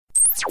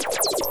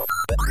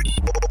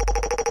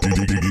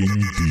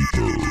Digging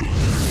deeper.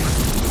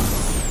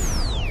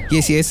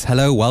 Yes,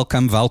 hello,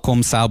 welcome,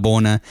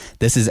 Sawubona.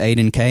 This is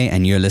Aiden K,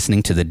 and you're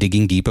listening to the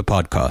Digging Deeper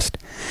podcast.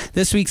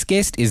 This week's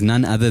guest is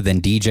none other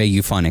than DJ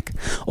Euphonik,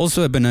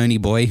 also a Benoni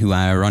boy who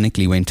I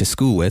ironically went to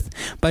school with,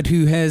 but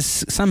who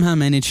has somehow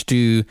managed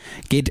to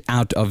get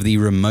out of the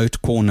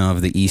remote corner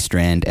of the East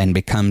Rand and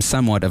become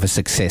somewhat of a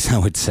success, I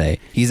would say.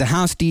 He's a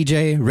house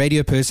DJ,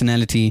 radio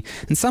personality,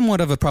 and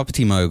somewhat of a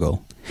property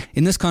mogul.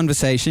 In this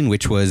conversation,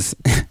 which was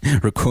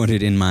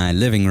recorded in my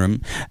living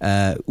room,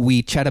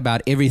 we chat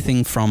about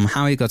everything from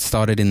how he got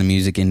started in the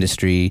music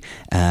industry,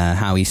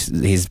 how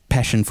his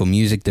passion for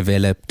music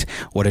developed,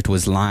 what it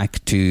was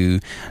like to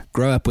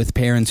grow up with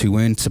parents who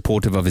weren't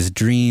supportive of his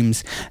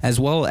dreams,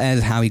 as well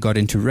as how he got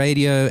into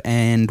radio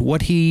and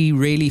what he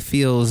really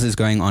feels is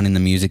going on in the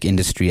music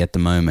industry at the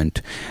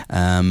moment.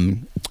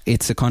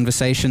 It's a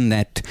conversation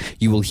that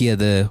you will hear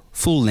the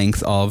full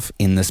length of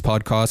in this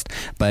podcast,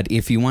 but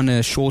if you want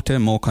a shorter,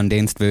 more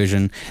condensed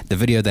version, the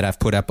video that I've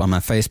put up on my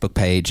Facebook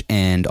page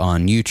and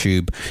on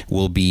YouTube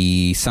will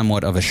be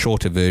somewhat of a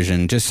shorter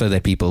version, just so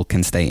that people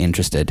can stay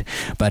interested.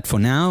 But for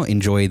now,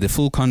 enjoy the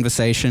full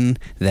conversation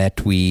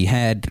that we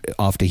had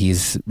after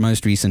his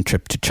most recent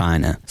trip to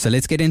China. So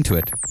let's get into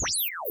it.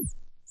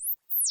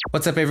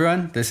 What's up,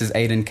 everyone? This is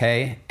Aiden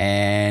K,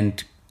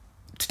 and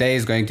today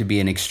is going to be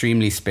an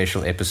extremely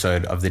special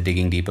episode of the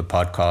Digging Deeper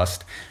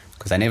podcast,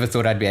 because I never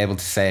thought I'd be able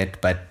to say it,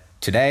 but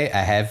today I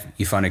have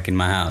Euphonik in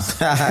my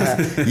house.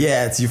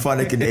 Yeah, it's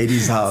Euphonik in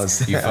Eddie's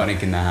house.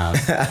 Euphonik in the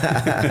house.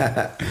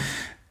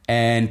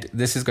 And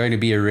this is going to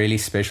be a really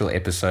special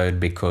episode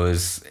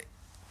because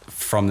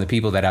from the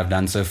people that I've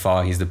done so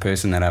far, he's the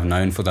person that I've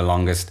known for the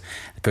longest,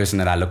 the person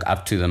that I look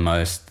up to the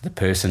most, the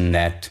person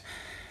that,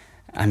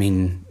 I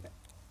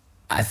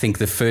think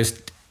the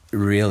first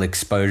real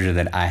exposure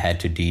that I had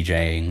to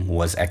DJing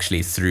was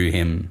actually through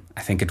him.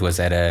 I think it was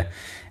at a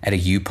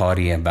U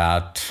party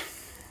about...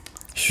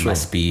 Sure.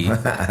 Must be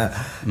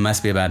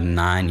about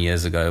 9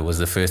 years ago was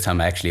the first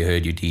time I actually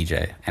heard you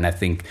DJ. And I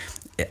think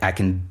I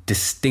can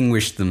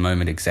distinguish the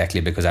moment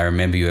exactly because I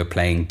remember you were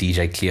playing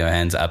DJ Cleo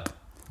Hands Up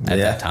at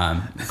that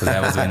time, because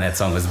that was when that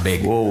song was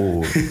big.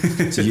 Whoa.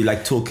 So you're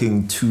like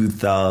talking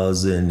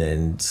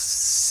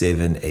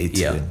 2007, 8?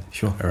 Yeah,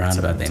 sure. Around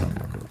about then.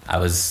 I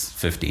was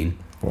 15.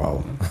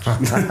 Wow.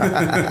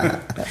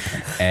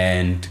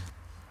 And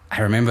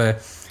I remember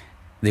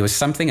there was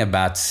something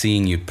about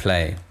seeing you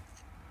play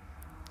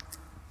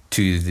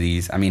to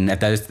these. At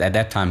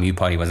that time, U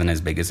Party wasn't as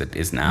big as it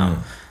is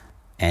now.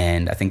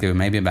 And I think there were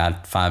maybe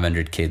about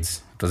 500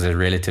 kids. It was a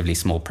relatively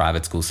small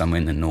private school somewhere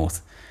in the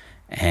north.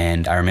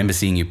 And I remember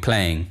seeing you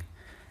playing,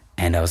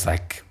 and I was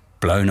like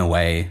blown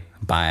away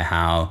by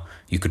how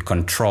you could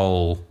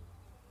control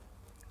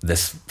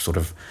this sort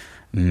of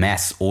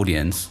mass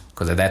audience.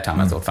 Because at that time,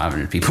 I thought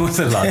 500 people was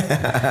a lot.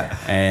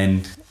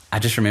 And I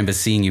just remember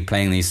seeing you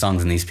playing these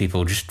songs and these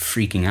people just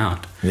freaking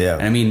out. Yeah.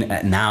 And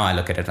now I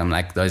look at it, I'm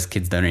like, those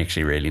kids don't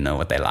actually really know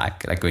what they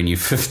like. Like when you're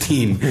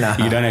 15, you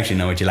don't actually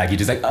know what you like. You're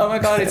just like, oh my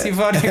God, it's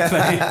Euphonik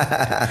playing.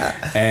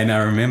 And I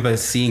remember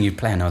seeing you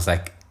play and I was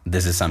like,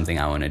 this is something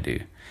I want to do.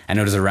 And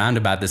it was around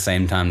about the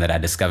same time that I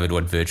discovered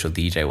what virtual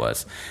DJ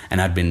was.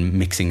 And I'd been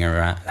messing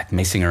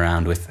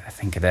around with, I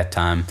think at that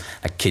time,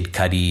 like Kid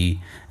Cudi,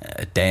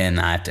 Day and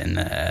Night, and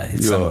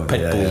some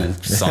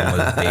Pitbull song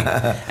was big.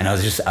 And I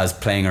was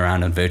playing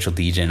around on virtual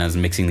DJ, and I was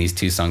mixing these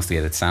two songs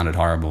together. It sounded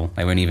horrible.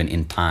 They weren't even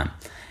in time.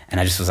 And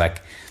I just was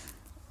like,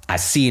 I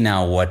see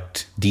now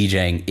what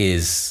DJing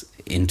is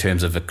in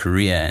terms of a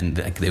career. And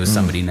like, there was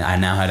somebody, I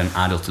now had an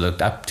idol to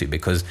look up to,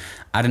 because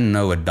I didn't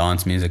know what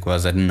dance music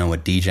was. I didn't know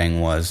what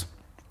DJing was.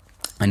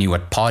 I knew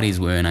what parties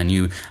were, and I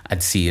knew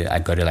I'd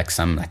go to like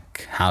some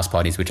like house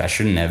parties, which I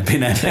shouldn't have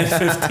been at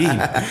 15,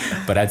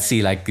 but I'd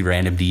see like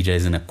random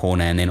DJs in a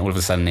corner, and then all of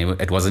a sudden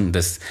it wasn't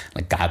this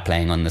like guy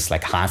playing on this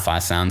like hi-fi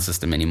sound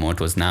system anymore. It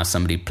was now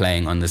somebody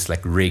playing on this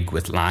like rig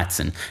with lights,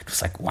 and it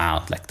was like,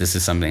 wow, like this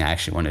is something I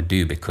actually want to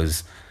do,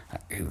 because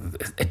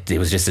there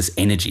was just this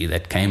energy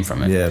that came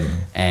from it. Yeah.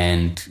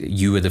 And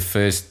you were the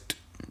first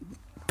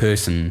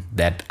person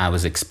that I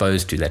was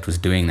exposed to that was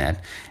doing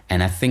that.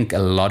 And I think a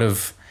lot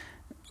of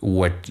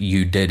what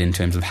you did in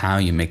terms of how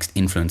you mixed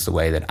influenced the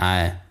way that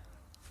I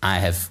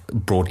have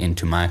brought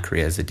into my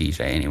career as a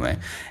DJ anyway.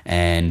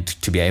 And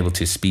to be able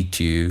to speak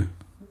to you,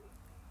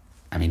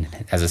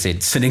 as I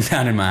said, sitting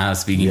down in my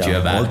house speaking to you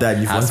about well done,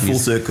 you've gone full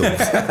circle.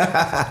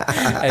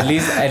 at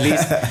least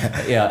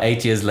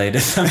 8 years later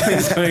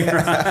something's going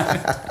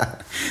right.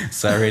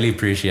 So I really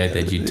appreciate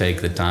that you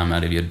take the time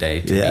out of your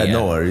day to be here.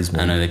 No worries,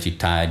 man. I know that you're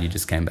tired, you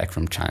just came back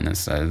from China,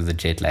 so the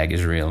jet lag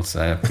is real, so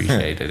I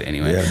appreciate it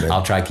anyway.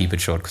 I'll try to keep it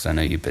short because I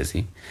know you're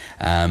busy.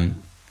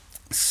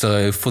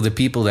 So for the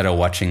people that are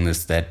watching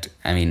this, that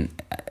I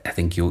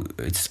think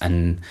it's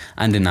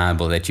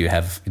undeniable that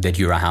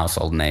you're a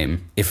household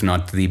name, if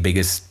not the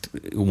biggest,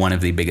 one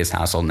of the biggest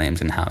household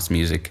names in house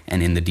music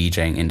and in the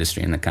DJing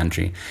industry in the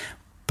country.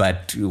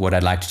 But what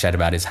I'd like to chat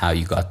about is how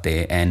you got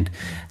there. And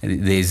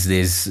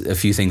there's a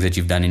few things that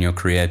you've done in your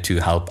career to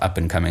help up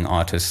and coming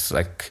artists,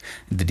 like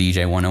the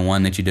DJ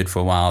 101 that you did for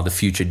a while, the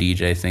Future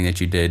DJ thing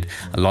that you did,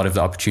 a lot of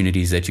the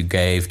opportunities that you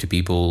gave to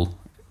people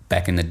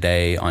back in the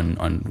day on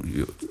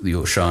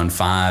your show on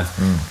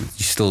 5.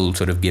 You still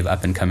sort of give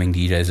up and coming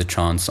DJs a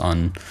chance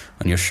on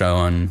your show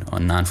on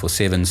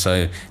 947.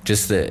 So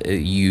just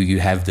you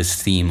have this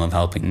theme of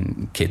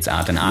helping kids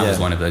out, and I was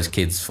one of those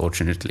kids,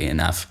 fortunately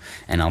enough,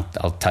 and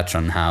I'll touch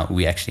on how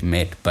we actually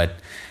met. But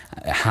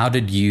how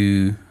did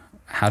you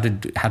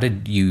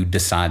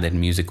decide that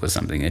music was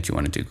something that you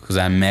wanted to do? Because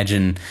I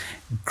imagine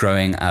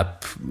growing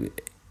up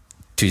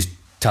to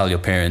tell your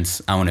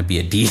parents, I want to be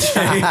a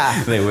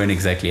DJ, they weren't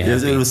exactly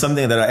happy. It was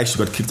something that I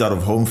actually got kicked out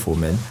of home for,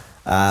 man.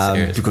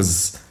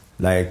 Because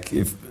like,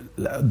 if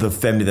the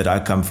family that I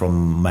come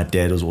from, my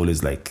dad was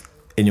always like,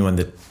 anyone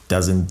that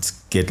doesn't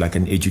get like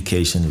an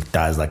education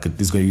dies like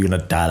you're gonna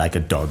die like a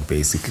dog,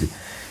 basically.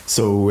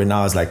 So when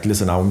I was like,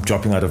 listen, I'm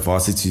dropping out of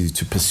varsity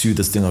to pursue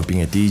this thing of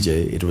being a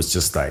DJ, it was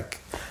just like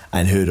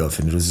unheard of.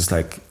 And it was just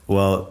like,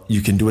 well,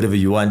 you can do whatever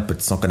you want, but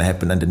it's not gonna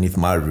happen underneath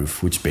my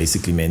roof, which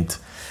basically meant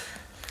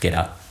get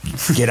out.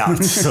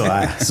 So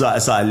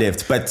I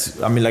left. But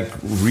I mean, like,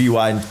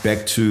 rewind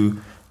back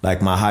to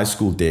like my high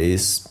school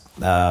days.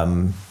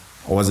 I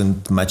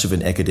wasn't much of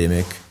an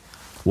academic,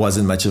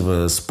 wasn't much of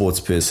a sports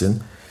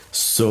person.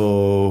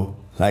 So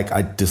like,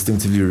 I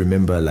distinctively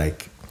remember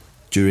like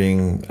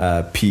during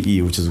PE,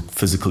 which is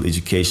physical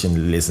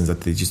education lessons that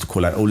they used to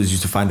call, I always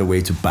used to find a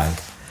way to bunk.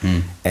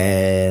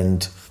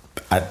 And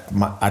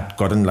I'd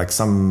gotten like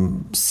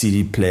some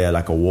CD player,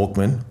 like a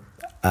Walkman,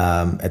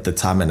 at the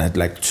time, and I had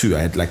like two.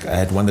 I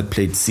had one that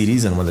played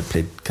CDs and one that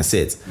played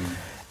cassettes,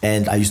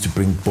 and I used to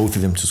bring both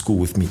of them to school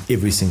with me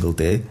every single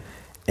day.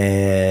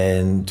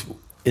 And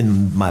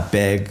in my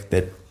bag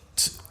that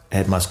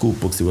had my school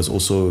books, there was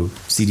also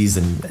CDs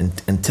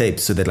and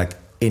tapes, so that like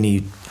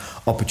any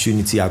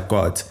opportunity I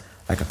got,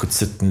 like I could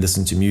sit and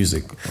listen to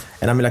music.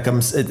 And I mean,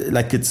 I'm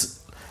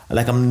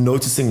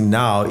noticing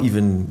now,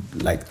 even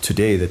like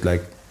today, that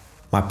like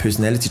my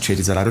personality trait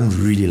is that I don't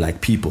really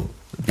like people.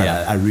 But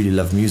I really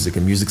love music,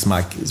 and music's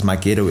my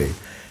getaway.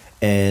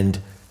 And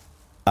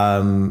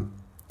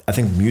I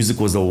think music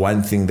was the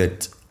one thing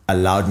that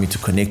allowed me to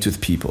connect with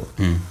people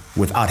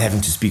without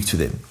having to speak to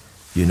them.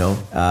 You know,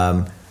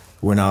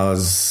 when I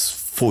was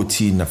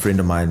 14, a friend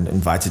of mine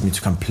invited me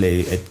to come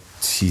play at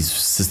his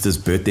sister's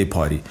birthday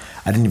party.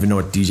 I didn't even know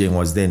what DJing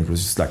was then. It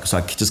was just like, so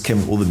I just came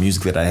with all the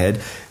music that I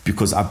had,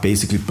 because I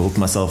basically built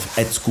myself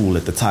at school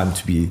at the time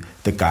to be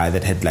the guy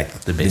that had like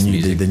the best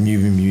music, the new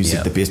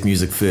music, the best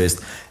music first.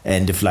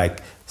 And if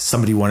like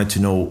somebody wanted to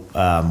know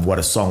what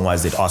a song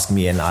was, they'd ask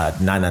me, and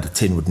 9 out of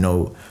 10 would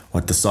know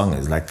what the song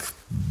is. Like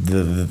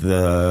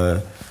I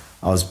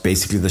was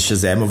basically the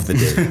Shazam of the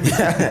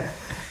day.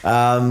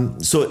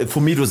 So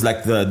for me, it was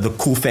like the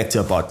cool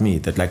factor about me,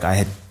 that like I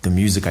had the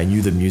music, I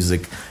knew the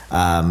music,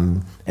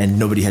 and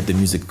nobody had the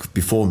music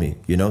before me,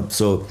 you know?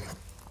 So,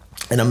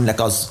 and I'm like,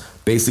 I was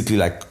basically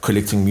like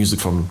collecting music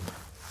from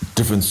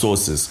different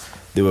sources.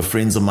 There were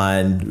friends of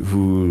mine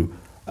who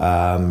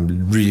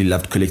really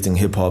loved collecting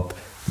hip hop.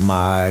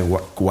 My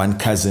one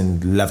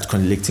cousin loved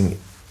collecting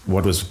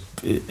what was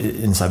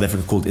in South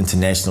Africa called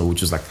international,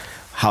 which was like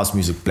house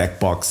music, black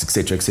box,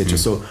 etc., etc.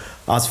 So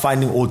I was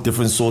finding all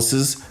different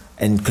sources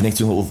and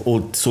connecting with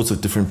all sorts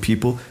of different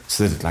people,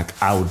 so that like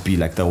I would be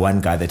like the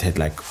one guy that had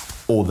like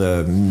all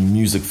the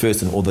music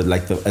first and all the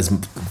like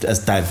as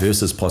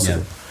diverse as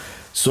possible.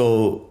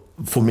 So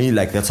for me,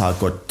 like that's how I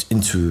got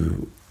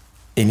into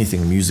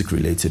anything music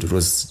related. It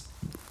was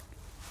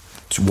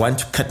to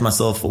cut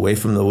myself away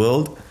from the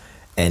world,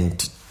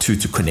 and to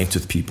connect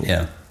with people.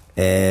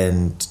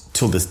 And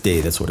till this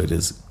day, that's what it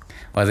is.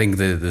 Well, I think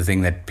the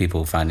thing that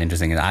people find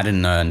interesting is I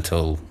didn't know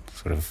until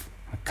sort of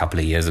a couple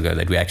of years ago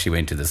that we actually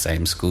went to the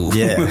same school. So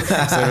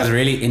it was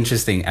really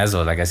interesting as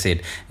well. Like I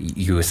said,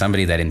 you were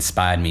somebody that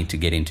inspired me to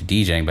get into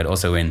DJing, but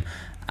also when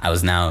I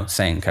was now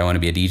saying, okay, I want to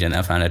be a DJ, and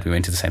I found out we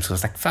went to the same school, I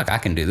was like, fuck, I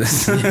can do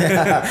this. For sure.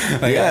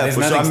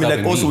 I mean,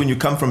 like also when you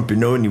come from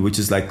Benoni, which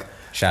is like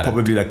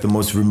probably like the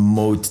most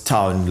remote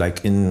town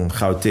like in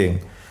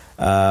Gauteng.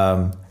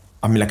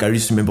 I mean, like I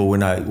used to remember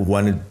when I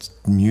wanted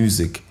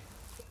music.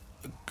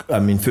 I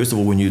mean, first of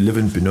all, when you live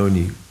in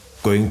Benoni,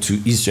 going to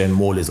East End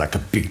Mall is like a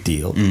big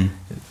deal.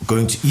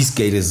 Going to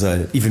Eastgate is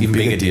an even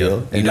bigger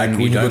deal. And like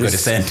when you go to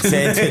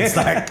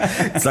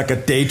Sandton, it's like a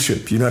day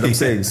trip. You know what I'm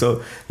saying?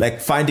 So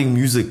like finding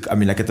music, I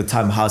mean, like at the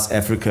time, House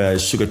Africa,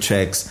 Sugar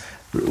Tracks,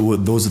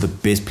 those are the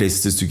best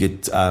places to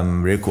get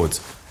records.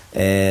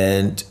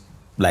 And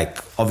like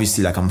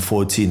obviously, like I'm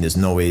 14, there's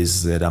no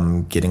ways that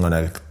I'm getting on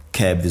a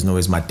cab. There's no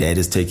ways my dad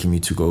is taking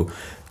me to go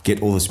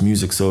get all this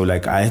music. So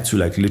like I had to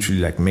like literally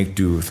like make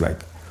do with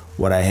like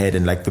what I had,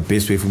 and like the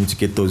best way for me to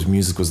get those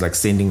music was like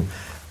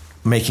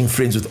making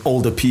friends with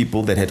older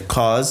people that had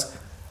cars,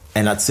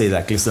 and I'd say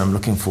like, listen, I'm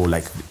looking for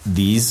like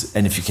these,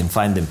 and if you can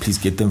find them, please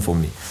get them for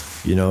me,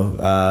 you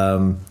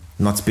know.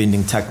 Not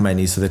spending tax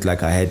money, so that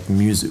like I had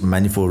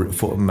money for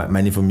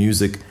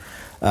music.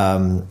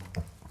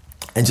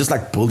 and just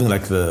like building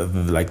like the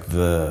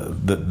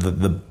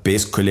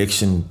best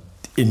collection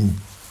in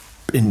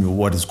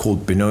what is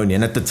called Benoni.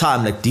 And at the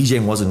time, like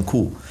DJing wasn't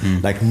cool.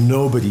 Like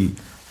nobody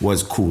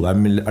was cool. I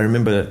mean, I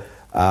remember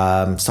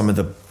some of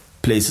the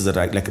places that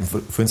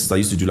for instance, I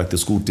used to do like the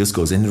school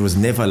discos, and it was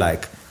never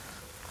like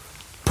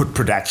put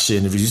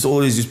production. It used to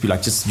always be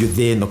like just you're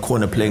there in the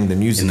corner playing the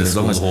music, in the as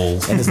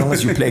long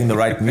as you're playing the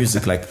right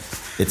music, like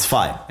it's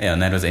fine. Yeah,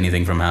 and that was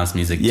anything from house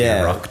music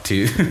to rock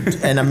to.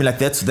 And I mean, like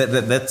that's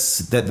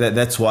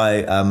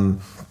why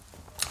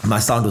my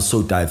sound was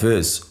so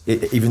diverse,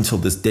 even till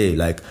this day.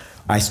 Like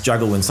I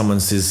struggle when someone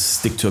says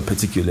stick to a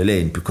particular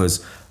lane,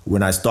 because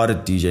when I started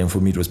DJing, for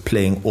me it was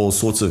playing all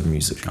sorts of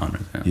music.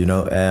 Genres, yeah. You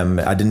know,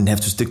 I didn't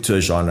have to stick to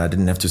a genre. I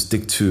didn't have to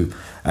stick to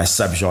a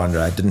subgenre.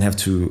 I didn't have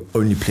to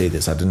only play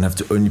this. I didn't have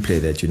to only play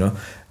that. You know,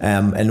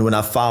 and when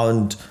I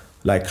found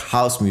like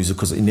house music,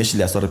 because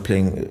initially I started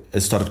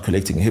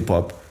collecting hip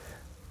hop.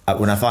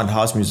 When I found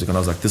house music, and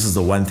I was like, this is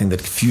the one thing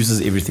that fuses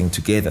everything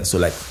together. So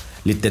like,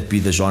 let that be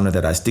the genre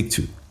that I stick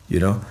to. You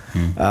know,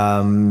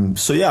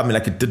 so yeah, I mean,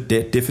 like it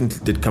definitely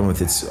did come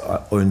with its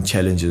own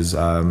challenges.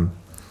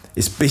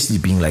 Especially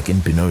being like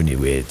in Benoni,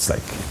 where it's like,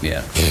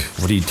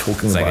 what are you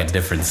talking about? It's like a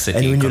different city.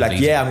 And when you're like,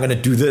 I'm going to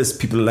do this,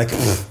 people are like,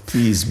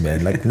 please,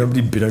 man, like nobody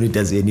in Benoni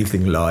does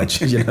anything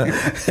large, you know?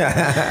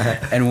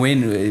 And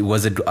when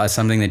was it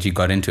something that you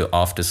got into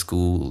after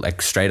school,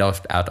 like straight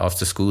out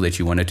after school, that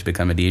you wanted to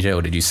become a DJ,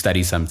 or did you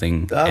study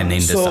something and then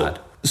decide?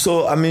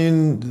 So, I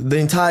mean, the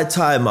entire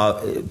time,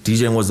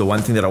 DJing was the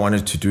one thing that I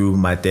wanted to do.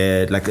 My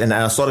dad, and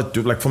I started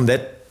to, from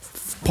that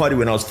party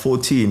when I was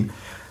 14,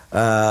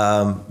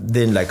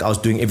 then like I was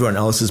doing everyone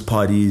else's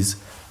parties.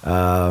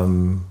 I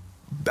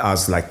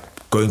was like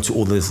going to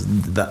all the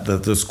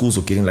schools,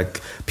 or getting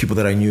like people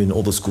that I knew in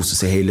all the schools to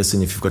say, hey,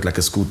 listen, if you've got like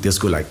a school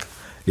disco, like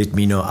let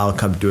me know, I'll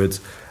come do it.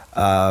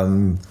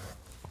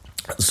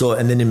 So,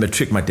 and then in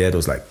matric, my dad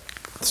was like,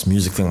 this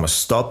music thing must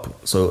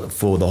stop. So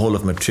for the whole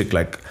of matric,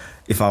 like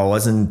if I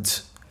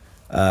wasn't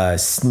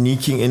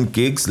sneaking in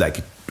gigs, like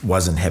it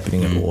wasn't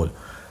happening at all.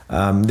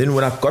 Then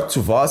when I got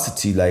to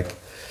varsity, like,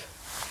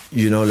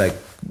 you know, like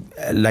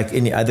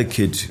any other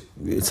kid,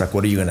 it's like,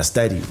 what are you going to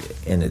study?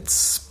 And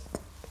it's,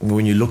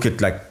 when you look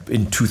at like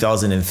in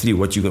 2003,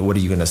 what are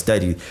you going to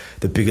study?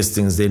 The biggest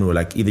things then were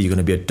like, either you're going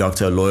to be a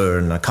doctor, a lawyer, or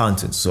an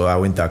accountant. So I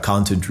went the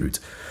accountant route.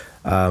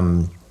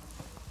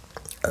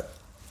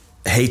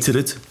 Hated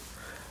it.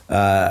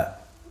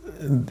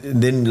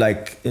 Then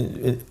like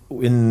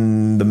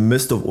in the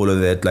midst of all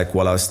of that, like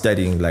while I was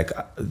studying, like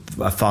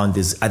I found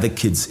there's other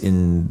kids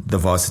in the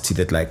varsity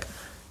that like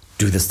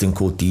do this thing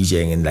called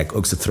DJing and like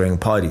also throwing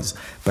parties.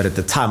 But at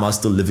the time I was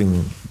still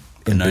living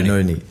in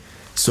Benoni.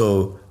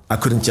 So I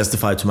couldn't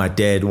justify to my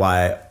dad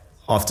why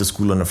after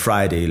school on a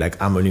Friday,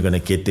 like I'm only going to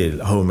get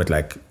there home at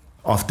like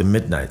after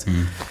midnight.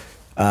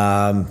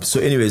 So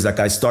anyways, like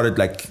I started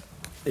like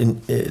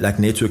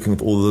networking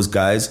with all those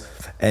guys,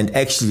 and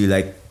actually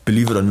like,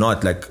 believe it or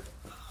not, like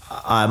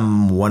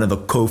I'm one of the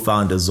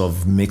co-founders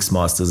of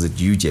Mixmasters at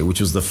UJ, which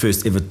was the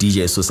first ever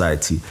DJ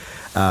society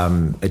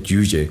at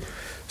UJ.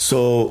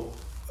 So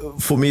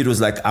for me, it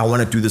was like, I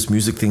want to do this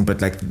music thing,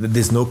 but like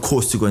there's no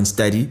course to go and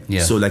study.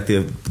 Yeah. So like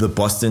the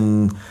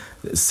Boston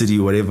City,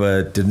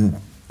 whatever, didn't,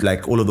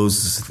 like all of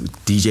those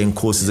DJing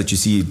courses that you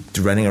see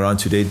running around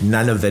today,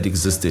 none of that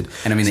existed.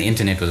 And I mean, the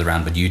internet was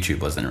around, but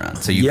YouTube wasn't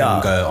around. So you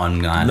couldn't go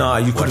online. No,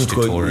 you couldn't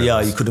go. Tutorials.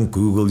 Yeah, you couldn't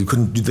Google. You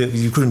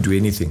couldn't do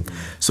anything.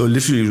 So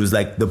literally, it was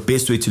like the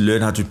best way to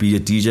learn how to be a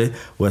DJ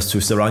was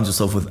to surround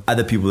yourself with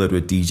other people that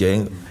were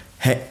DJing,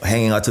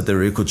 hanging out at the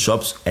record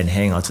shops and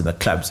hanging out in the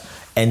clubs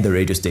and the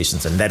radio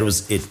stations, and that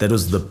was it. That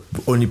was the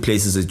only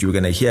places that you were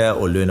gonna hear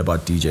or learn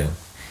about DJing.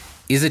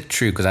 Is it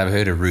true? Because I've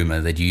heard a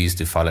rumor that you used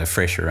to follow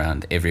Fresh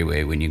around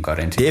everywhere when you got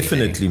into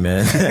Definitely, DJing.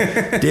 Man.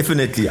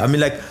 Definitely. I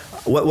mean, like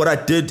what I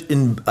did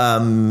in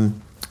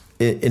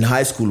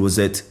high school was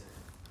that,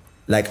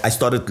 like, I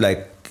started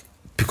like,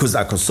 because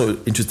I was so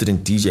interested in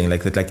DJing,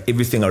 like that, like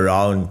everything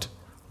around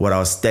what I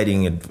was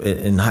studying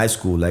in high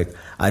school, like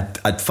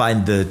I'd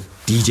find the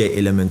DJ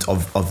element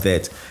of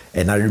that.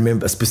 And I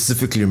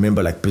specifically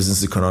remember like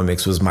business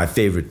economics was my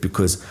favorite,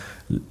 because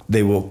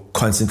they were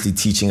constantly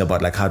teaching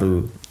about like how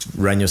to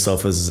run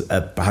yourself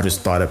how to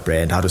start a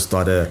brand, how to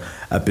start a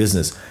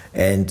business.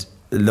 And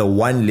the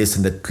one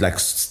lesson that like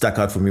stuck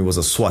out for me was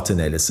a SWOT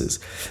analysis,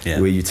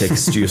 where you take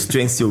your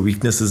strengths, your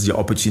weaknesses, your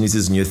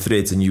opportunities, and your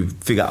threats, and you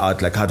figure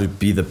out like how to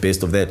be the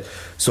best of that.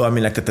 So I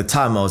mean, like at the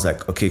time I was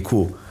like, okay,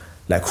 cool.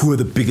 Like, who are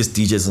the biggest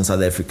DJs in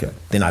South Africa?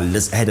 Then I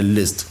had a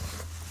list,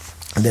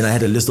 and then I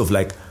had a list of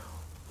like,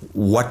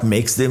 what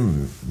makes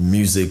them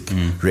music,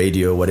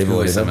 radio, whatever. Who were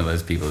whatever. some of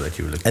those people that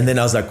you were looking at? And then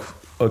I was like,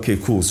 okay,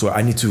 cool. So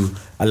I need to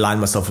align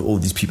myself with all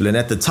these people. And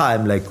at the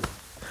time, like,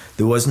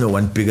 there was no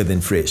one bigger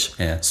than Fresh.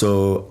 Yeah.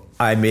 So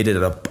I made it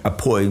a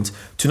point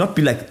to not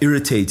be like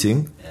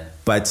irritating,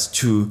 but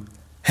to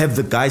have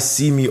the guy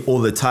see me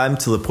all the time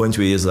till the point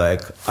where he's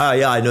like,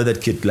 I know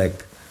that kid,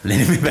 like, let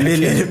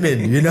him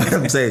in, you know what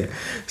I'm saying?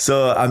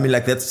 So I mean,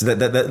 like that's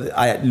what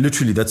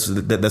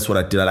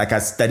I did. Like I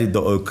studied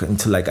the Oak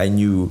until like I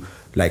knew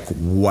like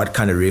what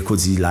kind of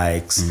records he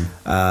likes,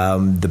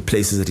 the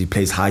places that he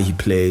plays, how he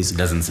plays. It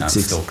doesn't sound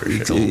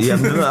stalkerish at all. Yeah,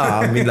 no,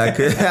 I mean like,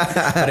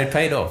 but it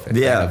paid off. It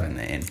paid off in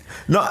the end.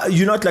 No,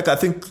 you know, like I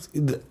think,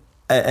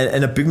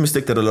 and a big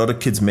mistake that a lot of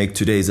kids make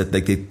today is that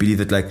like they believe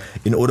that like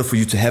in order for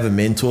you to have a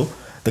mentor,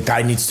 the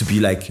guy needs to be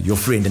like your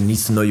friend and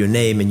needs to know your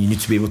name and you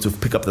need to be able to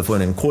pick up the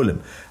phone and call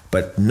him.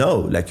 But no,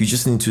 like you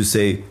just need to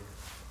say,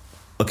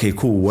 okay,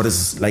 cool. What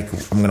is like?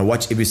 I'm gonna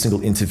watch every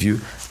single interview,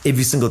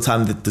 every single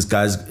time that this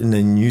guy's in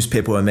a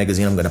newspaper or a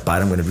magazine. I'm gonna buy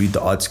it. I'm gonna read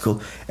the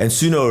article, and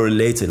sooner or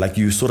later, like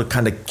you sort of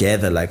kind of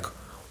gather like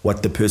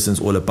what the person's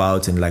all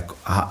about and like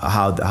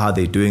how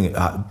they're doing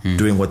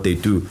doing what they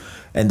do,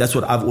 and that's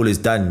what I've always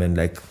done, man.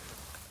 Like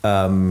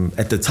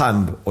at the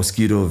time,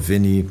 Oskido,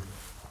 Vinny,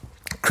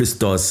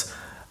 Christos,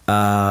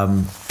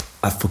 I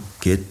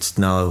forget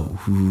now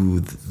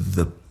who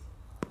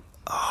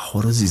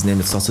what was his name?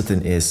 It starts with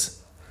an S.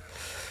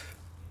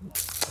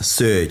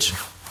 Surge.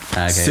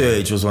 Okay.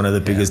 Surge was one of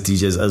the biggest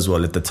DJs as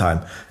well at the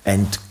time,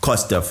 and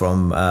Costa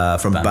from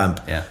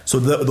Bump. Yeah. So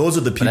those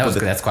are the people.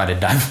 That's quite a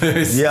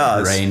diverse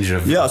range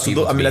of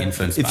people to be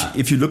influenced by.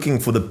 If you're looking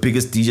for the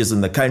biggest DJs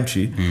in the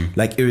country,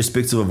 like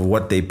irrespective of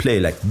what they play,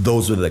 like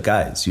those were the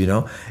guys, you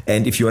know.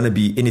 And if you want to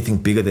be anything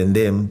bigger than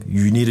them,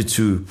 you needed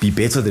to be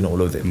better than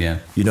all of them. Yeah.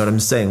 You know what I'm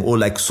saying? Or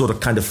like sort of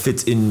kind of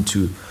fit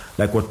into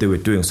like what they were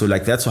doing. So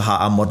like that's how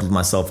I modeled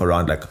myself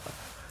around. Like,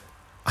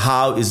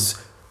 how is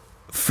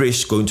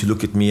Fresh going to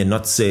look at me and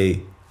not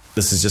say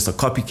this is just a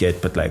copycat,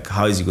 but like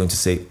how is he going to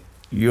say,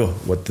 yo,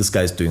 what this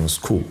guy's doing is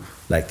cool,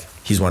 like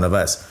he's one of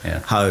us.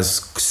 How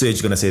is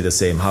Serge going to say the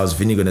same? How is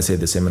Vinny going to say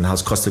the same? And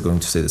how's Costa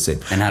going to say the same?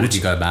 And how did you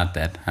go about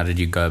that? How did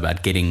you go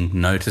about getting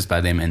noticed by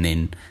them and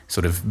then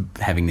sort of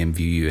having them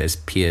view you as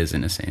peers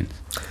in a sense?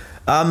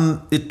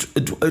 It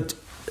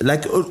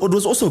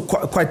was also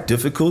quite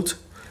difficult,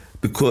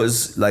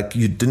 because like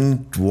you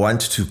didn't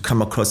want to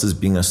come across as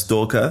being a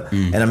stalker.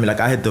 And I mean, like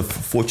I had the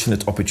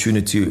fortunate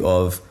opportunity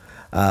of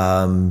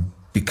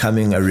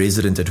becoming a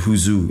resident at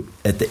Huzu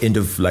at the end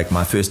of like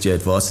my first year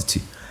at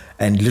varsity.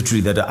 And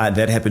literally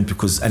that happened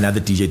because another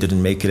DJ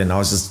didn't make it, and I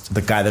was just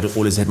the guy that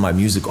always had my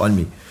music on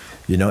me.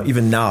 You know,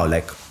 even now,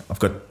 like I've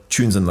got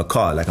tunes in the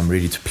car, like I'm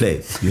ready to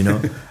play, you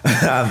know.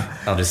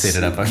 I'll just set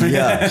it up.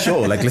 Yeah,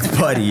 sure, like let's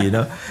party, you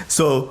know.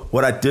 So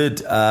what I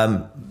did,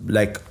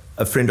 like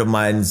a friend of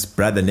mine's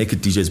brother,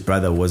 Naked DJ's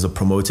brother, was a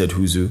promoter at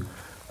Huzu.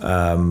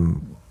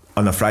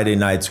 On a Friday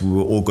night, we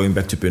were all going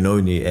back to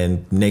Benoni,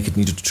 and Naked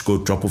needed to go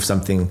drop off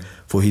something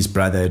for his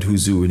brother at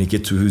Huzu. When he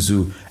get to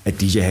Huzu, a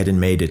DJ hadn't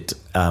made it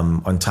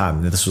on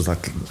time. This was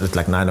like at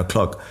like 9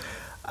 o'clock.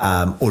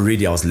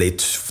 Already I was late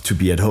to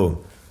be at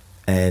home.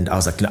 And I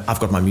was like, no, I've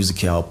got my music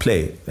here, I'll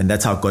play. And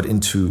that's how I got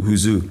into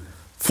Huzu.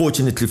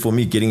 Fortunately for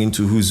me, getting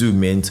into Huzu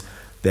meant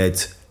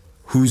that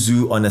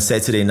Huzu on a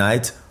Saturday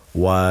night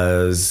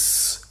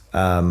was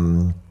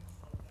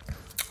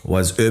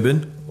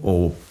urban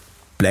or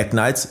black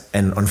nights,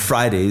 and on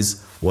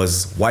Fridays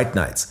was white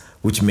nights,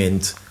 which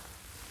meant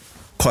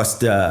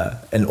Costa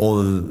and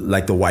all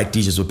like the white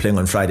DJs were playing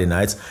on Friday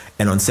nights,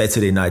 and on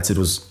Saturday nights it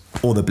was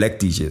all the black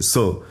DJs.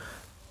 So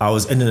I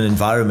was in an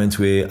environment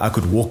where I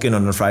could walk in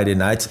on a Friday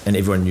night and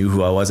everyone knew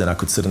who I was, and I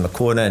could sit in the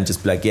corner and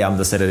just be like, yeah, I'm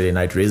the Saturday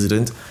night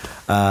resident.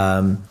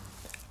 And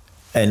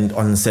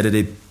on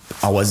Saturday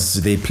I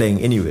was there playing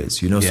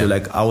anyways, you know. So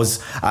like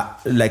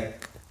like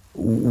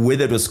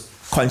whether it was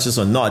conscious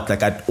or not,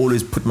 like I'd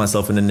always put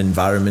myself in an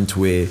environment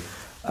where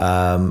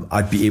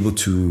I'd be able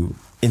to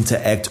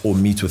interact or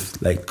meet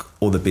with like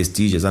all the best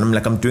DJs. And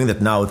I'm doing that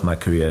now with my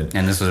career.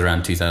 And this was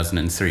around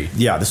 2003.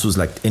 Yeah, this was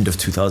like end of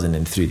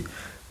 2003.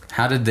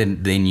 How did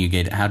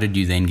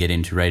you then get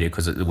into radio?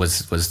 Because it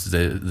was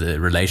the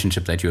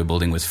relationship that you were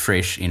building with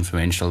Fresh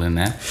influential in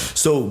that?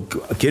 So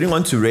getting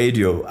onto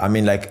radio, I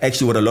mean, like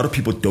actually what a lot of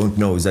people don't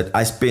know is that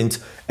I spent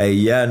a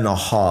year and a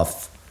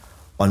half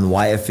on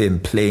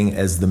YFM playing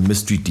as the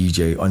mystery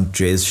DJ on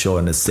Dre's show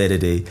on a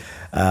Saturday.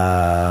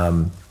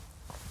 I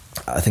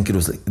think it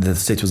was like, the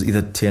set was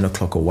either 10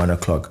 o'clock or 1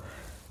 o'clock,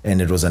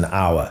 and it was an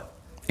hour.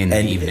 In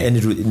the evening? And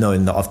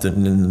in the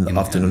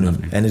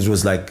afternoon. And it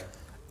was like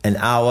an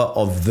hour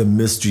of the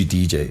mystery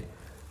DJ.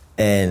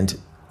 And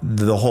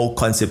the whole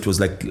concept was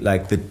like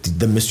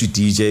the mystery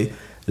DJ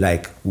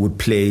like would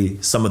play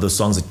some of the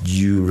songs that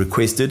you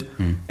requested,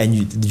 and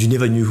you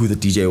never knew who the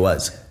DJ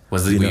was. Were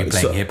you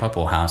playing hip hop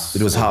or house?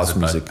 It was house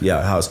music.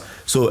 Yeah, house.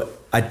 So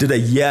I did a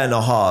year and a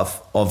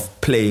half of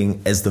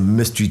playing as the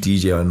mystery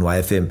DJ on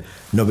YFM.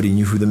 Nobody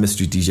knew who the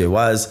mystery DJ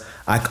was.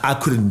 I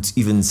couldn't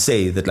even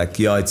say that like,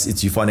 yeah, it's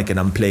Euphonik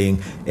and I'm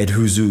playing at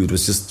Huzu. It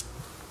was just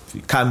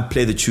come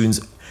play the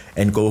tunes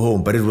and go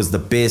home. But it was the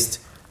best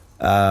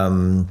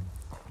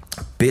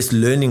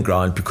learning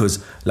ground,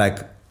 because like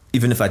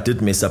even if I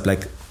did mess up,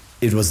 like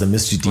it was the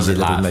mystery DJ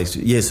that would make.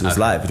 Yes, it was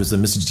live. It was the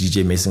mystery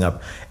DJ messing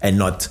up and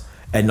not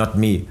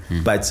me.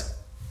 But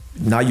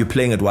now you're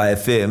playing at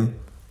YFM,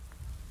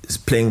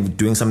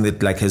 doing something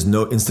that like has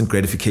no instant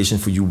gratification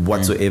for you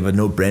whatsoever,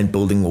 no brand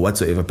building or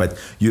whatsoever, but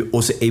you're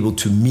also able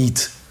to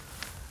meet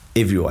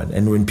everyone.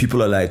 And when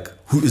people are like,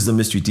 who is the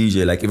mystery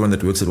DJ? Like everyone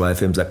that works at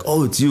YFM is like,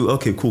 oh, it's you.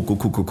 Okay,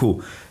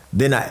 cool.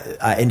 Then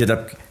I ended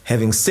up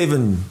having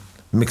 7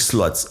 mix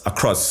slots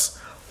across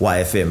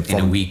YFM.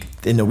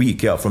 In a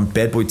week, yeah. From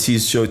Bad Boy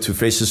T's show to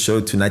Fresh's show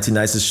to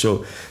 99's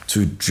show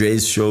to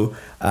Dre's show.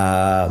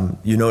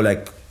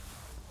 Like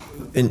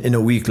in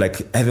a week,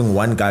 like having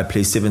one guy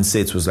play 7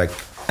 sets was like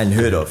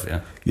unheard of.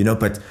 Yeah.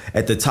 But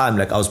at the time,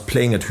 like I was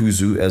playing at Who's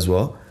Who as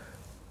well.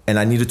 And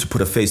I needed to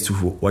put a face to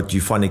what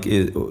Euphonik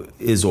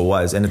is or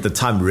was. And at the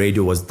time,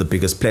 radio was the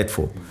biggest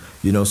platform.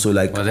 So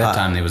like... Well, at that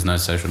time, there was no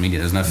social media.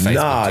 There was no Facebook.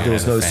 Nah, there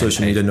was no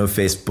social media, no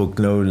Facebook,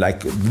 no...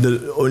 Like,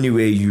 the only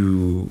way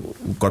you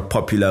got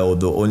popular or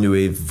the only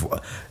way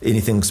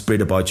anything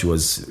spread about you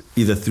was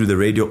either through the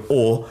radio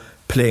or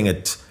playing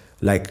at,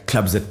 like,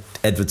 clubs that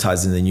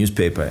advertised in the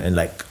newspaper. And,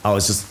 like, I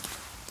was just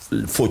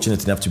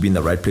fortunate enough to be in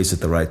the right place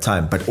at the right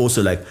time. But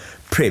also, like,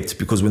 prepped,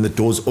 because when the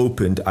doors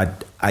opened,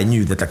 I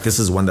knew that like this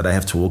is one that I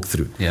have to walk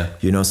through.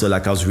 Yeah. So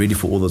like I was ready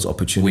for all those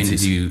opportunities. When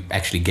did you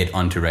actually get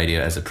onto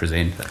radio as a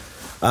presenter?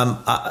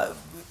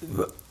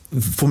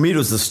 For me, it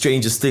was the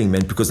strangest thing,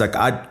 man, because like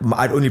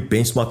I'd only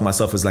benchmark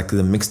myself as like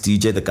the mixed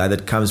DJ, the guy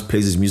that comes,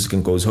 plays his music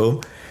and goes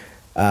home.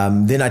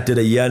 Then I did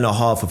a year and a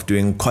half of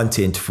doing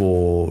content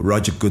for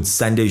Roger Good's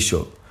Sunday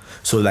show.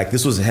 So like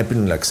this was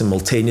happening like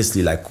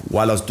simultaneously, like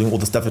while I was doing all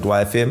the stuff at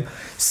YFM,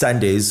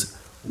 Sundays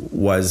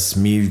was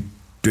me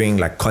doing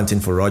like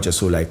content for Roger.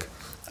 So like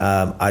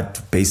I'd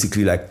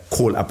basically like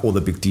call up all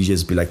the big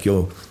DJs, be like,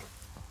 yo,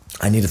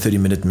 I need a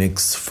 30-minute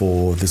mix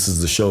for this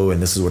is the show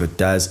and this is what it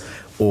does.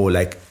 Or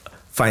like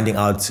finding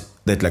out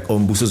that like, oh,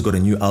 Mbusa's got a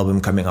new album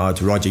coming out.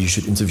 Roger, you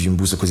should interview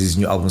Mbusa because his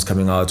new album's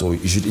coming out. Or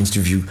you should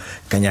interview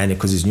Kanyane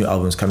because his new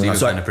album's coming out.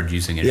 So kind of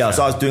producing it. Yeah,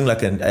 so I was doing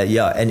like and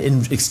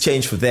in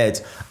exchange for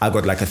that, I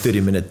got like a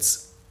 30-minute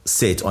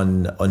set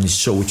on his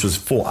show, which was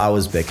 4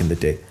 hours back in the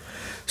day.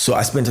 So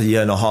I spent a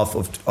year and a half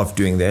of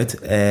doing that.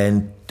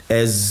 And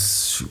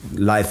as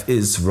life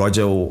is,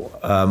 Roger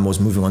was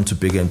moving on to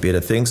bigger and better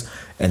things.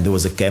 And there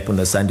was a gap on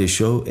the Sunday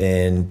show.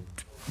 And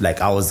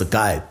like I was the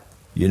guy,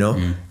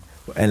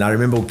 And I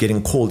remember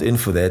getting called in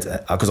for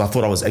that because I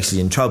thought I was actually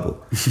in trouble.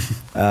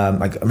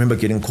 I remember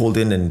getting called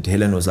in and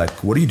Helen was like,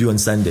 what do you do on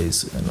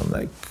Sundays? And I'm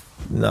like,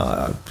 no,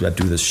 I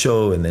do this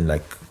show. And then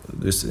like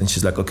this, and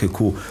she's like, okay,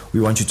 cool. We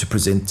want you to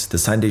present the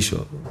Sunday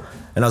show.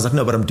 And I was like,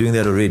 no, but I'm doing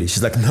that already.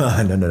 She's like,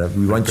 no.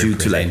 We want you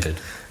to like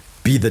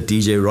be the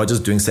DJ. Roger's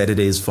doing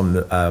Saturdays from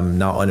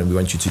now on, and we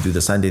want you to do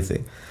the Sunday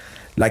thing.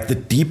 Like the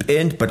deep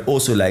end, but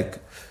also like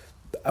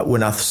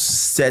when I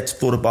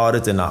thought about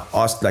it and I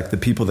asked like the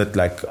people that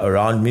like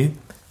around me,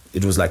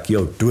 it was like,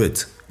 yo, do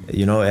it,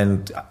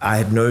 and I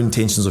had no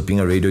intentions of being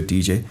a radio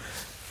DJ.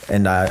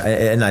 And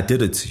I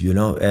did it,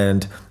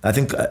 and I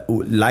think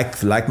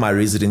like my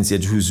residency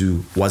at Who's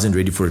Who wasn't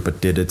ready for it, but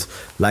did it.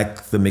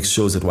 Like the mixed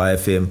shows at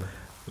YFM,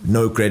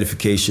 no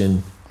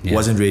gratification,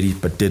 wasn't ready,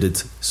 but did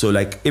it. So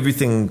like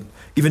everything,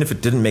 even if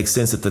it didn't make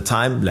sense at the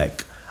time,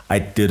 like I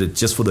did it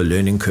just for the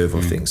learning curve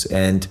of things.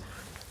 And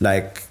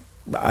like,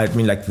 I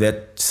mean, like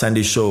that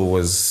Sunday show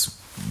was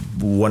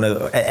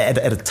at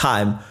a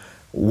time,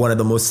 one of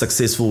the most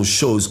successful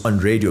shows on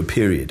radio,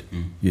 period.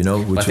 Which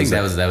I think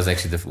that was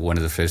actually one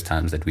of the first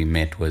times that we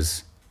met.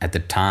 Was at the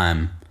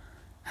time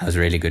I was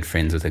really good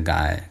friends with a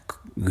guy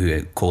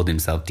who called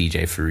himself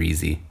DJ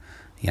Farizi,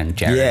 young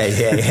Jared.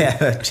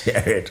 Yeah,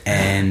 Jared.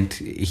 And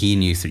he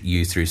knew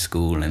you through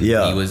school, and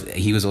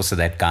he was also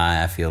that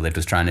guy, I feel, that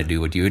was trying to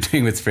do what you were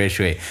doing with Fresh,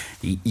 where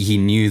he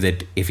knew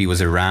that if he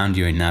was around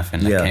you enough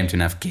and came to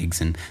enough gigs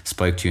and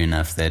spoke to you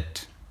enough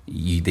that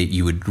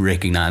you would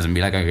recognize and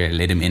be like, okay,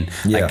 let him in.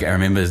 Like I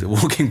remember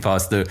walking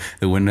past the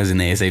windows in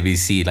the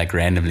SABC like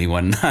randomly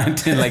one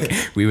night, and like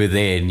we were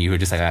there, and you were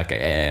just like,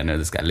 okay, I know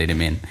this guy, let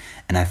him in.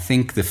 And I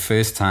think the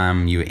first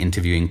time you were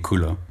interviewing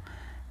Kulo,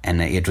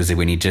 and it was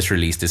when he just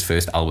released his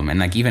first album, and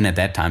like even at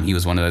that time he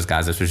was one of those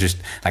guys that was just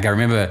like, I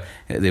remember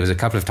there was a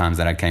couple of times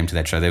that I came to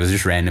that show, there was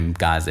just random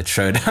guys that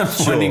showed up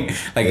wanting,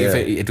 like if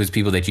it was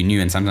people that you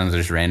knew, and sometimes it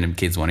was just random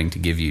kids wanting to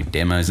give you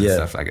demos and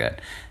stuff like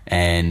that.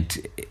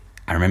 And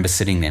I remember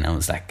sitting there and I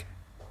was like,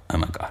 oh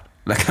my God.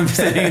 Like I'm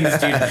sitting in the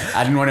studio.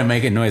 I didn't want to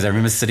make a noise. I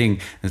remember sitting in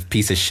this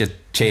piece of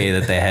shit chair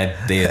that they had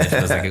there.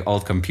 That was like an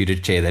old computer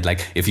chair that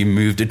like if you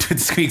moved it would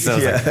squeak. So I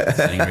was like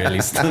sitting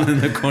really still in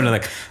the corner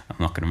like, I'm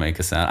not going to make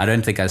a sound. I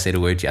don't think I said a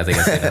word to you. I think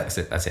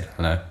I said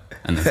hello.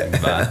 And then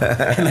bye.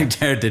 And like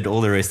Jared did all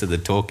the rest of the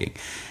talking.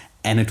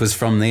 And it was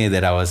from there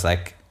that I was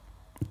like,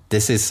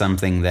 this is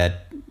something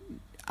that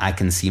I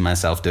can see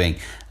myself doing,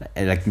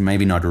 like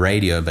maybe not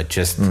radio, but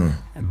just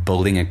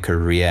building a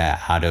career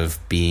out of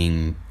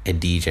being a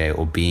DJ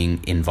or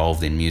being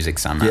involved in music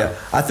somehow. Yeah,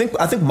 I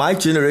think my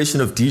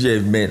generation of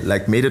DJ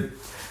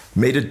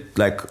made it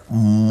like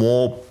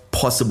more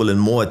possible and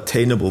more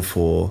attainable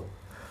for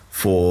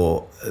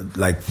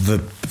like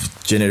the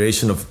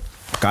generation of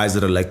guys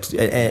that are like,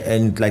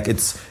 and like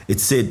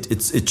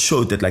it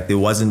showed that like there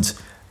wasn't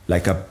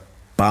like a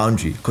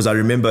boundary, because I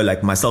remember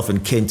like myself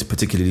and Kent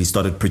particularly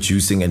started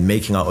producing and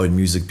making our own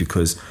music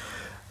because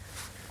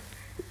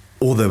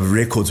all the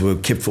records were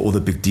kept for all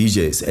the big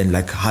DJs. And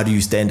like, how do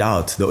you stand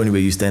out? The only way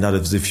you stand out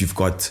is if you've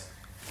got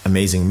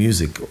amazing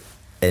music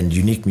and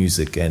unique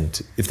music.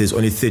 And if there's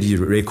only 30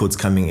 records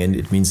coming in,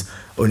 it means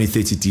only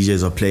 30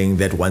 DJs are playing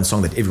that one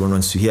song that everyone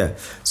wants to hear.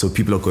 So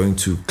people are going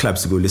to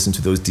clubs to go listen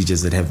to those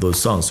DJs that have those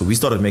songs. So we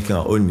started making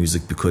our own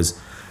music because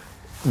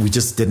we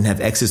just didn't have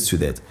access to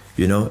that,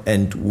 you know?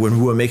 And when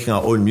we were making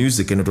our own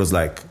music and it was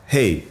like,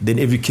 hey, then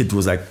every kid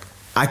was like,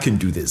 I can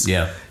do this.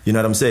 Yeah. You know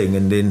what I'm saying?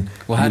 And then...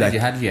 Well, how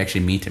did you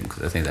actually meet him?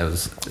 Because I think that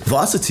was...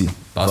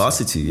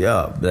 Varsity,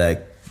 yeah.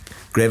 Like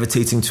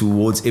gravitating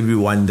towards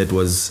everyone that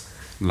was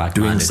like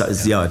doing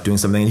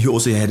something. And he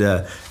also had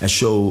a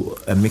show,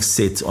 a mixed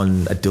set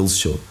on a Dill's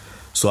show.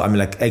 So I mean,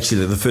 like,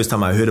 actually the first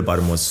time I heard about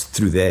him was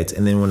through that.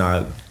 And then when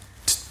I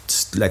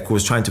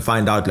was trying to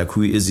find out like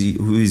who is he,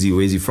 where is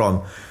he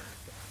from,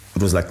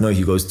 it was like, no,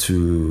 he goes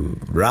to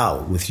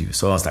Rao with you.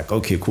 So I was like,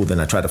 okay, cool. Then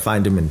I tried to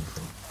find him and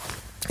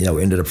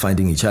we ended up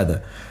finding each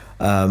other.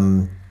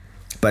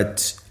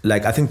 But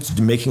like, I think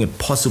making it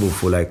possible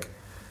for like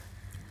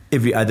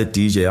every other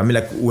DJ. I mean,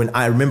 like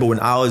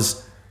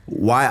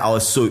why I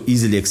was so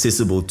easily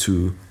accessible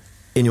to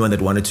anyone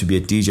that wanted to be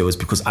a DJ was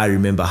because I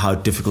remember how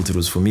difficult it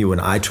was for me when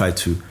I tried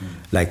to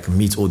like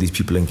meet all these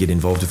people and get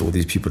involved with all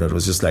these people. That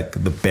was just like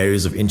the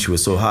barriers of entry were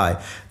so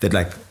high that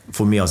like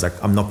for me I was like,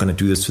 I'm not going to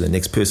do this to the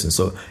next person.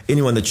 So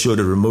anyone that showed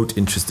a remote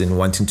interest in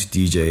wanting to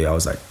DJ, I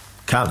was like,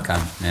 come,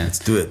 yeah. Let's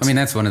do it. I mean,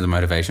 that's one of the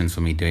motivations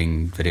for me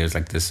doing videos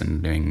like this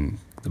and doing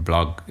the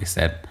blog, is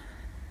that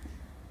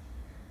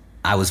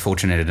I was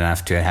fortunate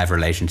enough to have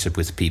relationship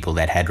with people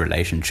that had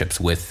relationships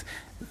with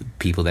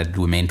people that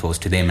were mentors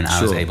to them, and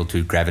I was able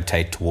to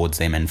gravitate towards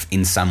them and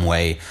in some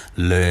way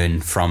learn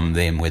from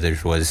them, whether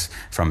it was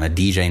from a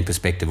DJing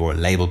perspective or a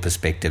label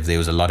perspective. There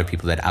was a lot of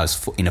people that I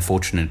was in a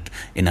fortunate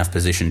enough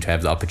position to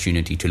have the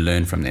opportunity to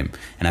learn from them.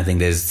 And I think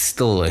there's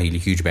still a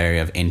huge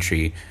barrier of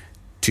entry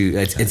to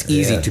it's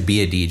easy to be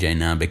a DJ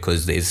now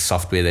because there's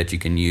software that you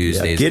can use.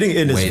 Yeah, getting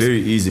in is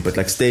very easy, but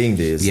like staying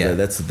there is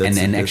that's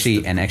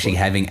actually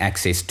having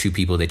access to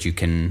people that you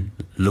can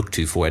look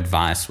to for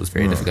advice was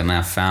very difficult. And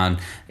I found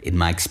in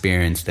my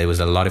experience there was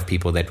a lot of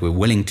people that were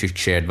willing to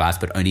share advice,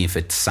 but only if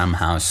it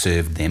somehow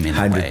served them in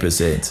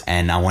 100%. A way.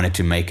 And I wanted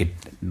to make it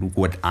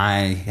what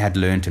I had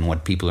learned and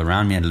what people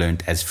around me had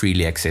learned as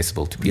freely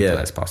accessible to people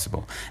as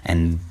possible.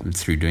 And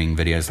through doing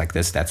videos like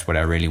this, that's what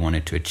I really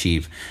wanted to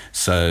achieve.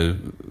 So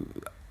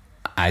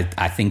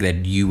I think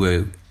that you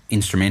were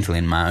instrumental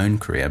in my own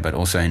career, but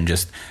also in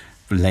just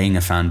laying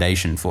a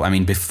foundation for, I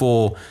mean,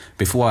 before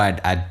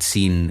I'd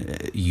seen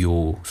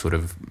your sort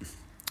of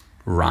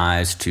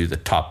rise to the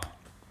top,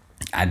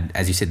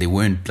 as you said, they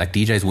weren't like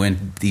DJs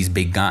weren't these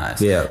big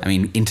guys. Yeah. I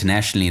mean,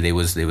 internationally there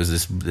was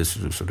this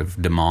sort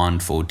of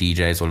demand for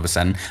DJs all of a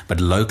sudden,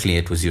 but locally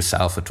it was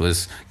yourself, it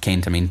was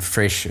Kent. I mean,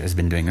 Fresh has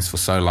been doing this for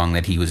so long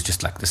that he was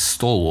just like the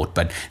stalwart,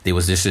 but there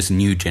was this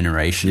new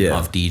generation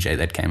of DJ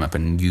that came up,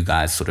 and you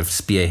guys sort of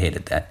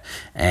spearheaded that.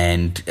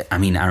 And I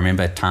mean, I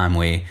remember a time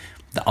where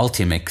the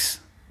Ultimix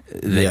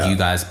that you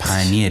guys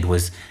pioneered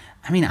was,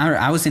 I mean,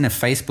 I was in a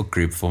Facebook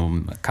group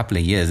for a couple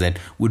of years that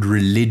would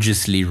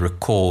religiously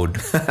record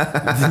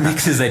the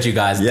mixes that you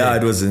guys did. Yeah,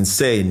 it was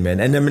insane, man.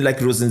 And I mean, like,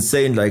 it was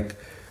insane. Like,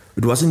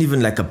 it wasn't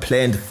even like a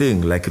planned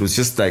thing. Like, it was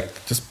just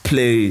like, just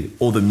play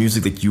all the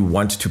music that you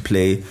want to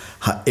play,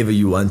 however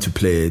you want to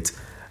play it.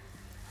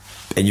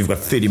 And you've got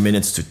 30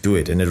 minutes to do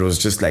it. And it was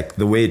just like,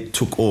 the way it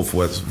took off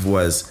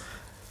was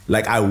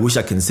like, I wish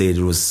I can say it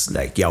was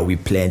like, we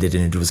planned it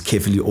and it was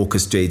carefully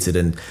orchestrated.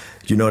 And,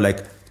 you know,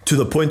 like, to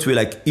the point where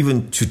like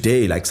even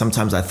today, like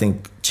sometimes I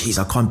think, geez,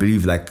 I can't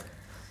believe like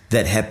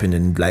that happened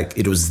and like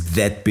it was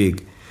that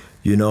big,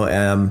 you know.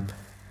 And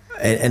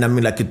I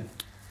mean, like, it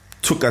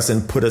took us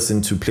and put us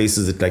into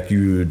places that like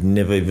you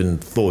never even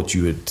thought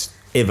you would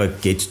ever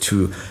get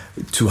to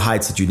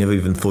heights that you never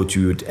even thought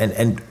you would.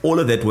 And all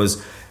of that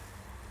was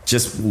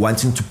just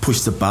wanting to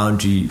push the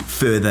boundary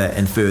further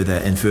and further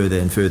and further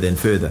and further and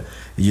further,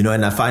 you know.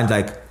 And I find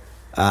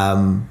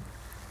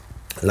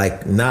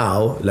like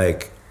now,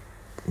 like,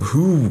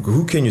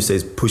 who can you say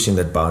is pushing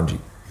that boundary?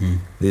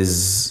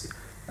 There's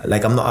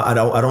like, I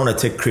don't want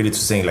to take credit to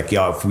saying like,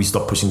 if we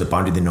stop pushing the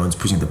boundary then no one's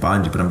pushing the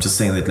boundary, but I'm just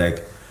saying that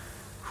like,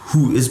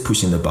 who is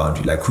pushing the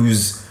boundary? Like,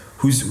 who's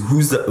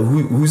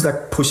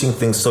like pushing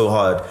things so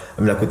hard? I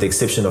mean, like, with the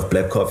exception of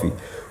Black Coffee,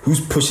 who's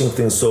pushing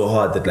things so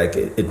hard that like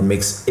it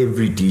makes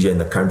every DJ in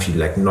the country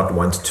like not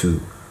want to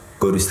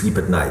go to sleep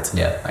at night?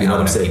 Yeah, you know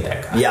what I'm saying?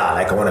 Yeah,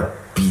 like, I want to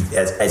be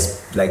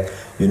as like,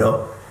 you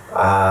know,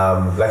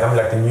 like, I'm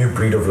like the new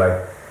breed of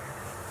like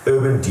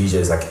urban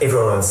DJs. Like,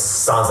 everyone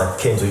sounds like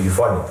Kent or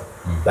Euphonik.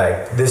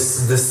 Like,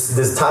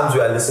 there's times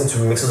where I listen to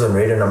mixes on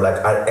radio and I'm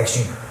like, I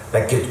actually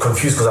like get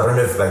confused because I don't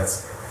know if like,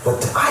 what,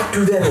 did I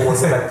do that or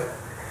was it like,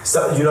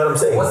 so, you know what I'm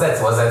saying? Was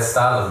that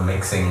style of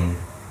mixing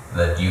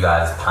that you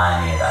guys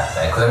pioneered out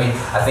there? Because I mean,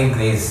 I think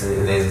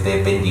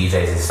there've been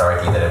DJs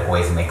historically that have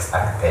always mixed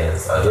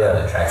acapellas over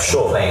the tracks,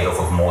 and played off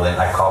of more than,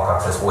 like Carl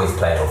Cox has always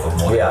played off of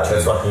more than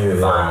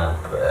two vinyl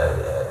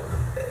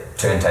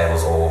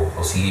turntables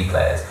or CD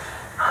players.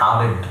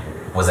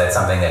 was that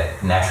something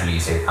that naturally you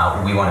said,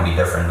 we want to be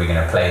different, we're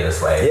going to play this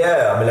way?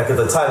 Yeah, I mean, like at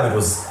the time it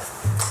was,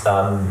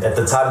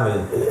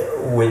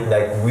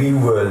 we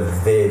were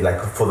there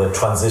like for the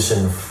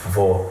transition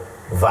for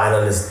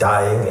vinyl is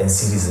dying and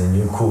CD is a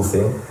new cool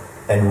thing.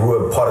 And we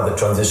were part of the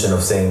transition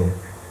of saying,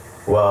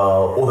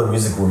 well, all the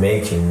music we're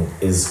making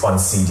is on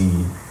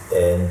CD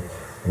and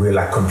we're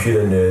like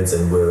computer nerds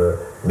and we're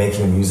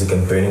making music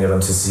and burning it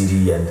onto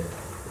CD and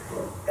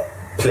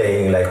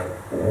playing like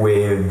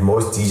where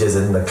most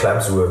DJs in the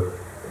clubs were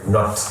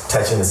not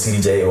touching the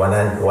CDJ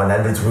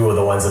 100s. We were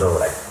the ones that were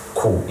like,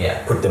 cool,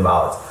 put them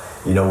out.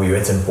 You know, we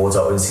went and bought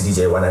our own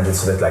CDJ 100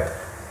 so that like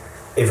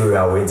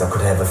everywhere I went I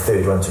could have a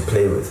third one to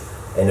play with.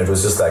 And it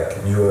was just like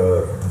you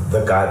were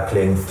the guy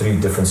playing 3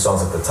 different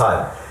songs at the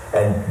time.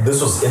 And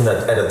this was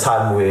at a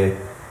time where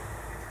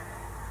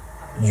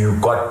you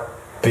got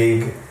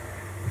big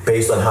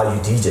based on how you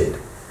DJ'd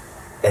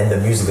and the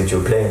music that you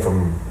were playing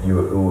from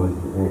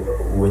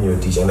when you were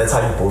DJing. That's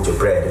how you built your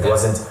brand. It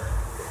wasn't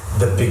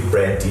the big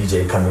brand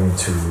DJ coming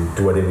to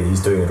do whatever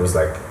he's doing. It was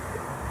like,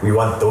 we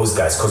want those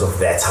guys because of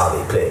that's how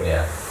they play.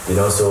 Yeah. You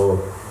know,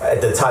 so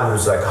at the time it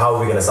was like, how are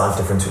we going to sound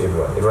different to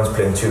everyone? Everyone's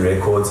playing 2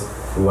 records.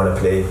 We want to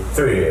play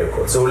 3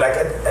 records. So like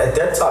at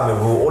that time,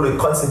 we were always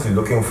constantly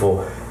looking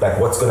for like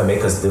what's going to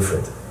make us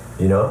different,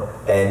 you know?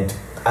 And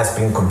as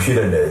being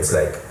computer nerds,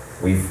 like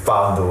we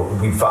found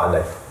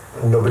like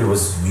nobody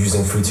was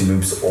using Fruity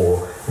Loops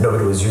or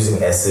nobody was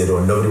using Acid or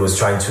nobody was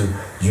trying to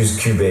use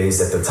Cubase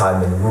at the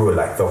time. And we were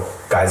like the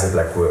guys that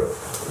like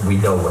we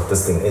know what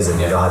this thing is and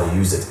we know how to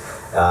use it.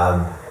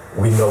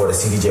 We know what a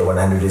CDJ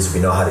 100 is, we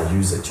know how to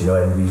use it, you know,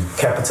 and we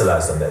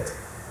capitalized on that.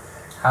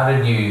 How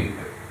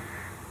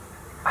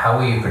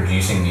were you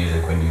producing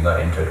music when you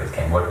got into it with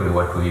Ken? What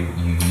were you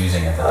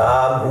using at the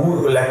time?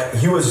 Like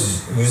he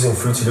was using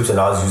Fruity Loops and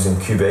I was using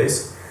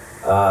Cubase,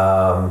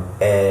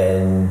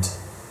 and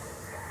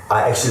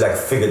I actually like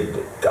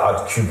figured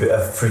out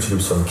Fruity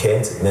Loops from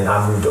Kent, and then I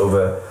moved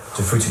over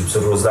to Fruity Loops.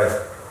 So it was like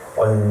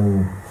we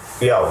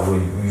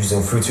were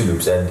using Fruity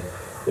Loops, and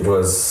it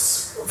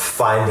was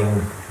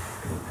finding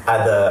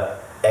other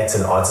acts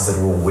and artists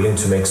that were willing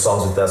to make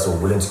songs with us or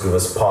willing to give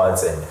us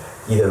parts and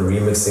either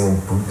remixing,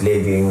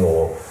 bootlegging,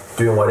 or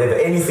doing whatever,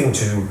 anything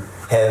to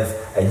have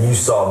a new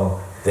song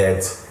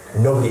that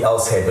nobody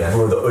else had, but we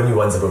were the only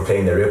ones that were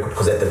playing the record.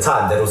 Because at the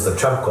time, that was the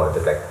trump card.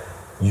 That like,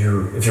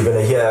 if you're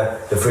gonna hear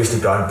the freshly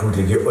ground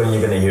bootleg, you're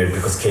only gonna hear it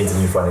because Kate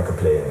and Euphonik are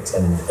playing it,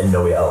 and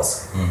nowhere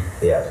else.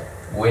 Yeah.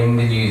 When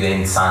did you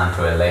then sign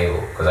to a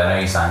label? Because I know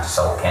you signed to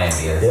Soul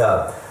Candy.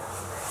 Yeah.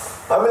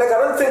 I mean, like, I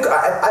don't think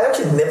I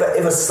actually never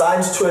ever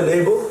signed to a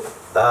label.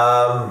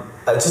 I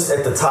just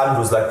at the time it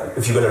was like,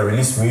 if you're gonna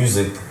release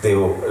music, they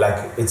were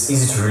like, it's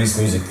easy to release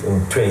music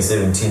in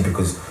 2017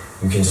 because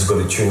you can just go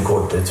to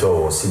TuneCore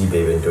or CD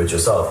Baby and do it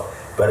yourself.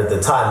 But at the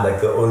time, like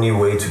the only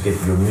way to get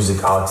your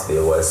music out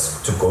there was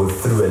to go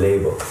through a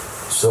label.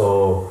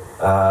 So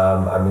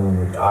I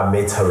mean, I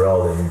met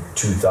Harrell in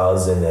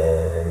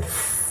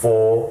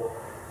 2004,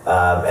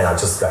 and I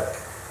just like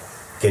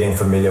getting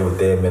familiar with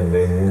them, and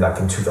then like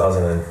in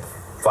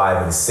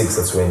 2005 and 6,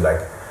 that's when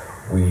like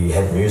we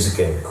had music,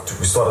 and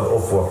we started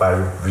off by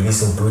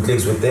releasing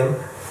bootlegs with them,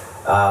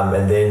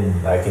 and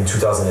then like in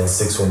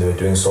 2006 when they were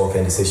doing Soul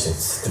Candy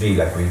Sessions 3,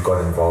 like we got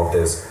involved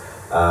as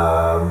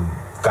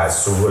guys.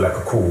 So we were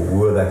like we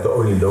were like the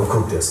only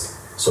local disc,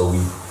 so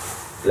we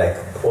like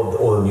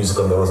all the music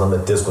that was on the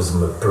disc was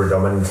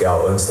predominantly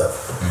our own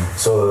stuff.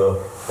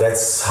 So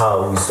that's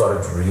how we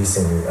started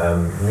releasing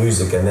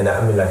music. And then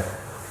I mean, like,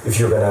 if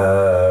you're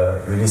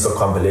gonna release a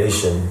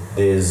compilation,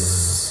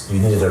 you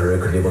needed a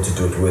record label to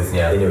do it with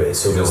anyway.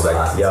 So it was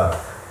like,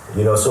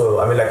 you know, so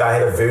I mean, like, I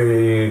had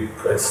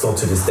still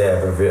to this day, I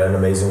have an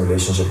amazing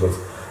relationship with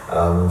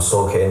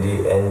Soul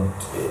Candy, and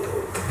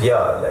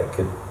like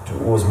it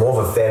was more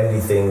of a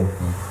family thing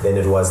than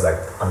it was like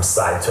I'm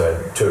signed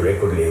to a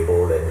record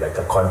label and like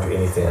I can't do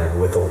anything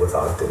with or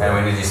without them. And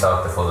when did you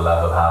start the For the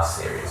Love of House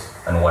series?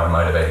 And what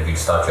motivated you to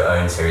start your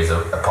own series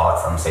apart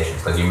from Sessions?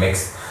 Because you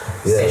mixed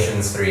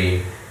Sessions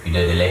 3, you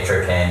did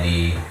Electro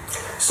Candy.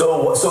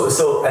 So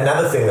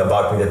another thing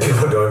about me that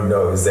people don't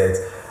know is that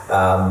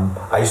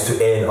I used to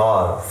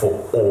A&R for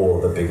all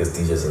the biggest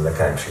DJs in the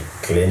country.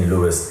 Glenn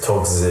Lewis,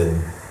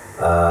 Toxin,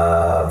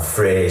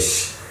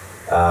 Fresh,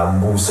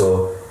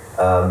 Muso.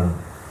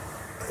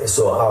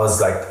 So I was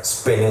like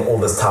spending all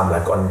this time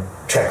like on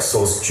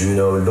Traxsource,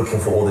 Juno, looking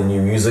for all the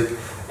new music,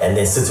 and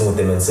then sitting with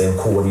them and saying,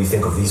 cool, what do you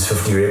think of these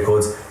 50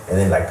 records? And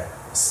then like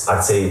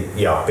I'd say,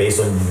 based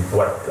on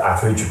what I've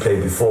heard you play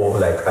before,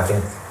 like I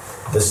think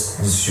this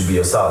should be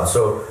your sound.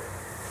 So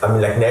I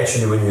mean, like,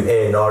 naturally when you're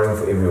A&Ring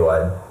for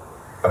everyone,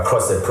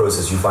 across that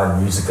process you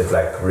find music that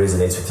like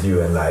resonates with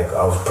you, and like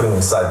I was putting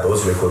aside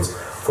those records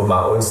for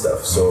my own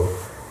stuff. So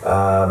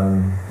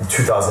in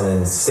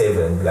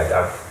 2007, like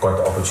I got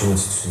the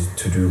opportunity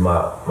to do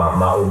my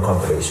own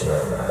compilation,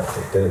 and I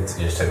did it.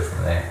 You just took it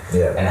from there.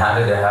 Yeah. And how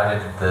did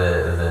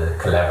the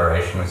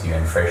collaboration with you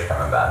and Fresh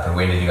come about? And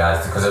when did you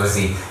guys? Because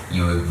obviously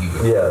you were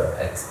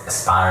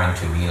aspiring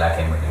to be like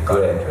him when you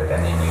got into it,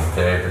 and then you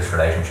developed this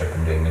relationship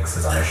and doing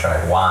mixes on a show.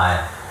 Why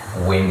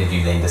when did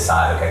you then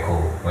decide, okay,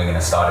 cool, we're going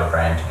to start a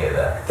brand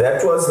together?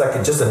 That was like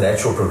just a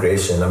natural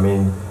progression. I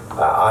mean,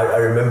 I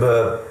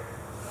remember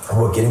we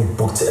were getting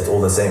booked at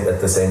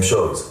the same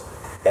shows,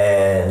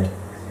 and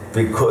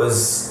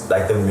because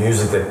like the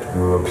music that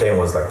we were playing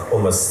was like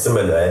almost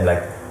similar, and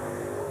like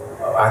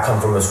I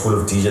come from a school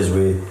of DJs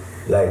where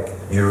like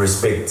you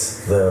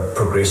respect the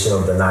progression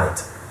of the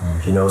night,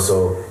 you know.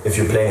 So if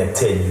you're playing at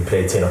 10, you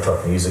play 10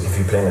 o'clock music. If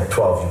you're playing at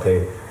 12, you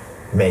play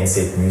main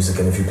set music,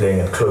 and if you're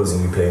playing at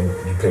closing, you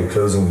play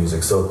closing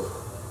music. So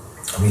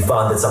we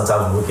found that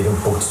sometimes we were getting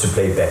booked to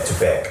play back to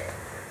back,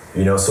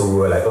 you know. So we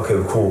were like,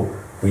 okay, cool,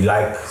 we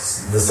like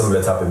the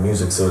similar type of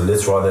music, so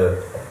let's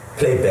rather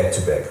play back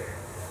to back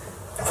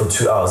for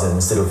 2 hours, and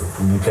instead of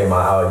me playing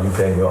my hour, you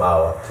playing your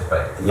hour.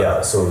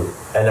 Yeah. So,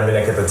 and I mean,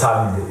 like at the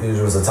time,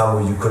 it was a time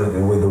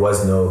where there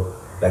was no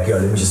like, yo,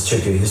 let me just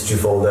check your history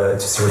folder to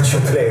see what you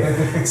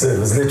play. So it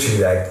was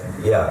literally like,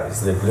 yeah,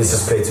 it's like, let's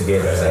just play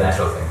together. It's a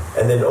natural thing.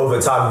 And then over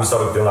time, we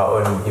started doing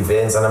our own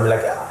events, and I'm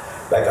like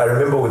I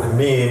remember with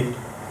me,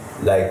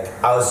 like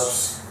I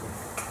was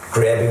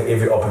grabbing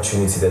every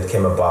opportunity that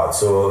came about.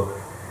 So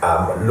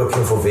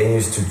looking for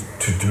venues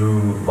to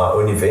do my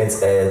own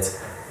events at.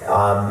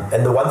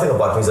 And the one thing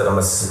about me is that I'm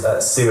a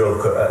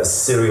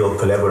serial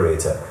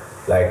collaborator.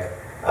 Like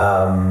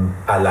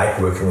I like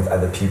working with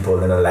other people,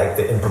 and I like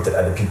the input that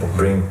other people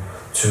bring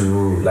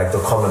to like the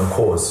common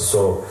cause.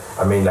 So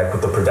I mean, like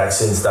with the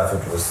production stuff,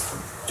 it was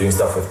doing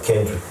stuff with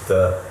Kent, with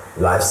the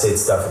live set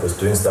stuff, it was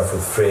doing stuff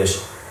with Fresh.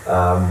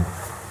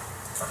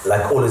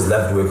 Like always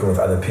loved working with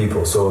other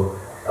people. So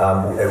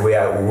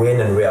where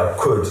I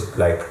could,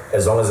 like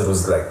as long as it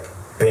was like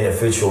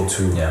beneficial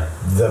to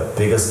the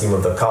bigger scheme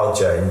of the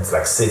culture and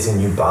like setting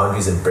new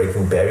boundaries and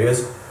breaking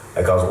barriers,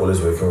 like I was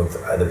always working with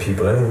other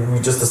people. And we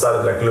just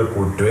decided, like, look,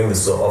 we're doing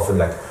this so often,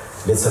 like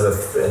let's have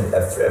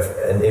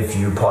an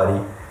FU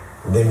party.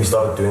 Then we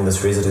started doing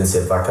this residency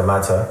at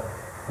Vakamata,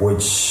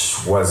 which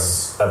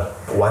was a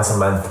once a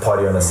month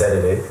party on a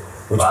Saturday,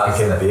 which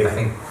became big.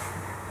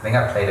 I think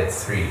I played at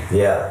 3.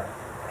 Yeah.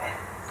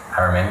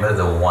 I remember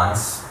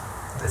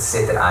the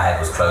set that I had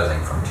was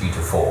closing from 2 to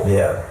 4.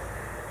 Yeah.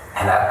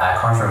 And I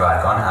can't remember,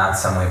 I'd gone out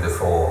somewhere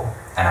before,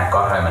 and I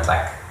got home at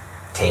like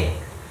 10.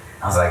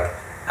 I was like,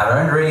 I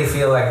don't really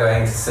feel like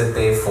going to sit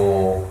there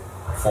for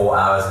 4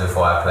 hours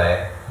before I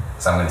play,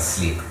 so I'm going to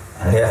sleep.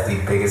 And it's the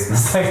biggest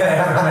mistake I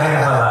ever made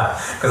in my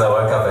life, because I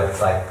woke up at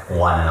like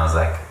 1 and I was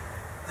like,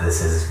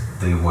 this is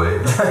the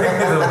worst,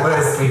 the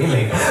worst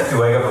feeling, to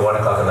wake up at 1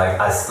 o'clock and like,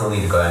 I still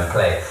need to go and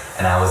play.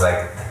 And I was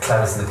like, the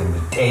club is looking at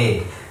me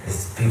dead,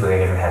 there's people are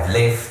going to have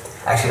left.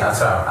 Actually, I'm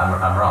sorry,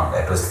 I'm wrong.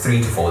 It was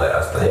 3 to 4 that I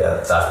was playing.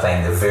 Yeah. So I was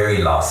playing the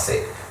very last set.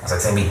 I was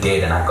like, send me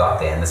dead, and I got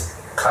there, and this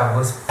club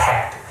was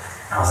packed.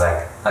 And I was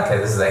like, okay,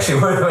 this is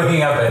actually worth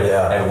waking up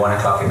at 1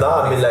 o'clock in the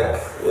morning. I mean,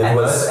 like,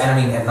 I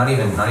mean, not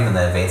even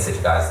the events that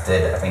you guys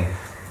did. I think,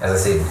 as I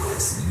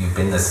said, you've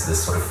been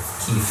this sort of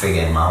key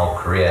figure in my whole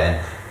career.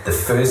 And the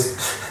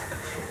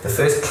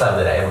first club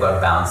that I ever got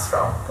bounced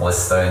from was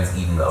Stone's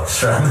Eden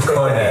Gulch around the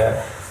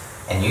corner.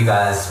 And you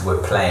guys were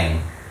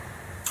playing.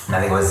 And I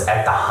think it was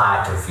at the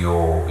height of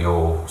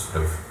your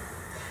sort of,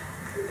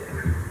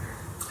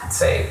 I'd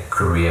say,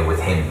 career with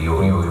him,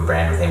 your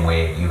brand with him,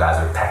 where you guys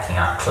were packing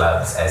out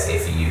clubs as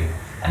FEU.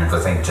 And it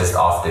was, I think, just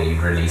after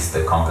you'd released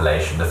the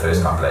compilation, the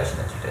first compilation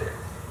that you did.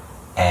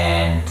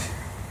 And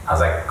I was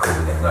like, cool,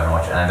 we're going to go and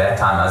watch it. And at that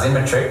time, I was in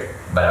matric,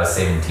 but I was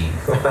 17.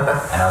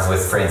 And I was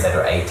with friends that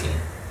were 18.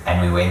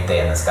 And we went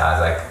there, and this guy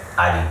was like,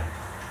 Adi.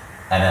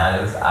 And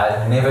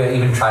I'd never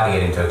even tried to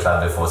get into a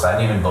club before, so I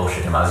didn't even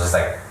bullshit him. I was just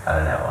like, I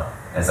don't have one.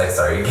 And it's like,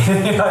 sorry,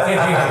 you're not getting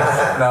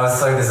it. And I was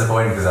so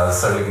disappointed because I was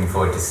so looking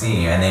forward to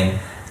seeing you. And then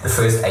the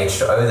first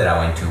H2O that I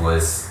went to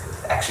was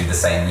actually the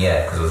same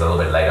year, because it was a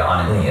little bit later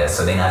on in the year.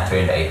 So then I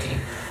turned 18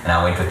 and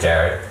I went with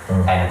Jared,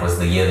 and it was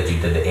the year that you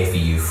did the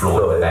FEU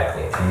floor back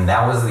there. And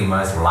that was the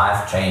most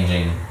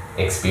life-changing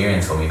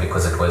experience for me,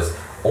 because it was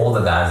all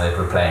the guys that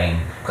were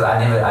playing, because I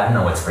didn't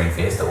know what Spring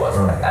Fiesta was.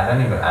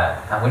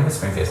 Like, when was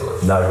Spring Fiesta?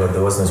 No,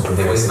 there was no Spring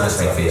Fiesta. There was no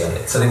Spring Fiesta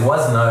yet. So there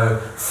was no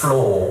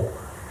floor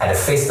at a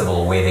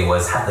festival where there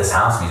was this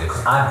house music,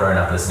 because I'd grown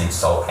up listening to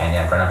Soul Candy,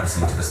 I'd grown up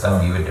listening to the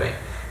stuff you were doing.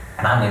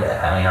 And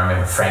I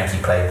remember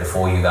Frankie played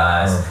before you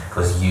guys. It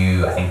was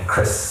you, I think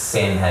Chris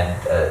Sen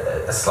had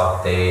a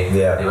slot there.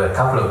 Yeah. There were a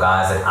couple of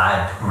guys that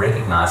I'd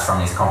recognized from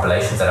these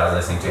compilations that I was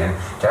listening to,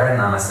 and Jared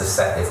and I must have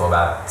sat there for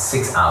about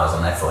 6 hours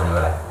on that floor, and we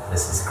were like,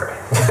 this is great.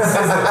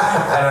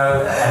 and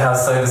I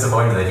was so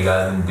disappointed that you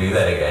guys didn't do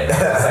that again.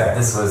 It's like,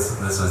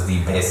 this was the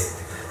best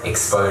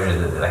exposure,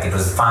 like it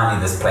was finally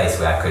this place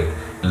where I could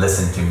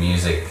listen to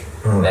music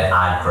that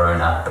I'd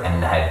grown up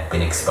and had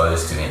been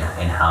exposed to in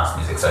house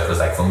music. So it was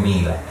like, for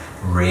me, like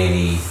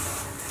really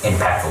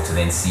impactful to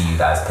then see you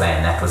guys play,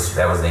 and that was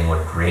then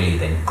what really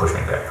then pushed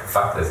me to like,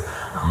 fuck this,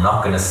 I'm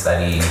not gonna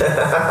study.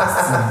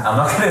 I'm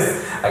not gonna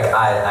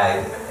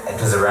it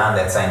was around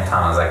that same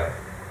time I was like,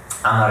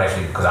 I'm not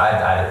actually, because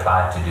I'd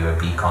applied to do a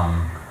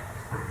BCom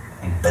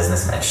in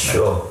business management.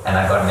 Sure. And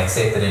I got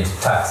accepted into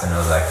Tux, and it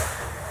was like,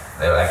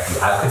 they were like,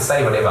 I could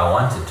study whatever I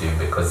wanted to,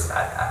 because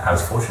I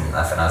was fortunate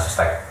enough, and I was just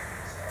like,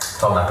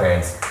 told my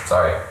parents,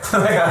 sorry,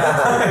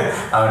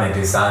 I want to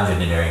do sound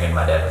engineering, and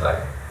my dad was like,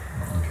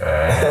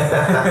 okay.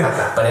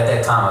 But at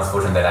that time, I was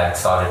fortunate that I'd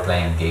started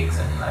playing gigs,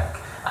 and like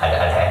I'd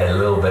had a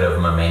little bit of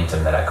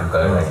momentum that I could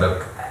go like,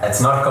 look, it's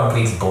not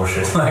complete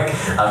bullshit. Like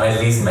I'm at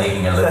least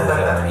making a little bit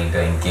of money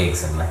doing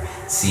gigs and like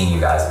seeing you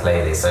guys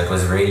play there. So it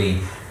was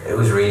really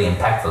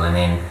impactful. And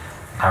then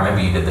I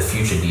remember you did the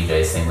Future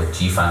DJs thing with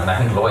G-Funk, and I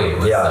think Lloyd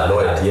was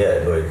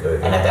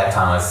Lloyd. And at that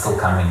time, I was still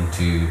coming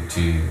to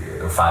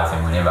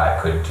 5FM whenever I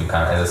could to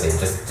kind of, as I said,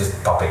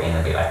 just pop it in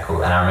and be like,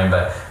 cool. And I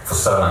remember for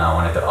so long I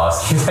wanted to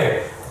ask you,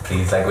 like,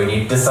 please, like when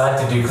you decide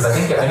to do, because I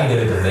think you only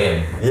did it to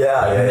them.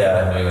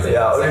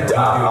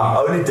 I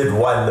only did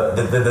one.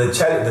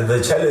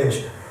 The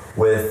challenge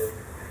with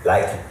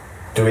like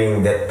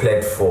doing that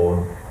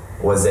platform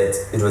was that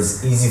it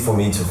was easy for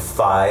me to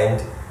find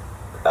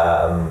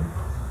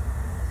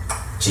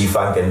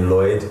G-Funk and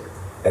Lloyd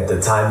at the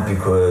time,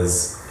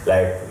 because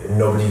like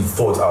nobody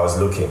thought I was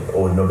looking,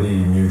 or nobody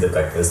knew that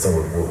like this thing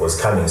was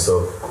coming.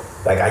 So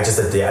like I just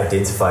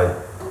identified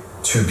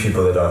two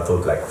people that I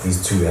thought like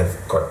these two have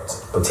got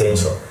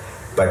potential.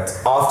 But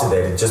after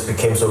that it just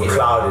became so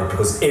crowded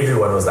because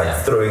everyone was like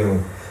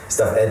throwing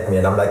stuff at me,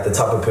 and I'm like the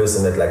type of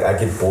person that like I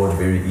get bored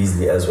very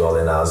easily as well,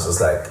 and I was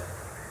just like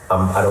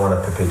I don't want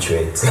to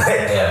perpetuate. So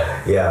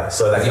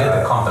like you did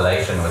the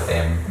compilation with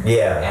them,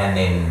 and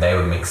then they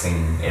were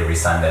mixing every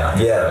Sunday on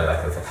show,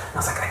 like with it. I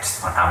was like,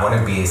 I want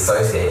to be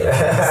associated.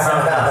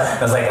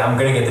 I was like, I'm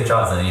gonna get the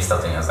chance, and then you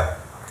stopped me. I was like,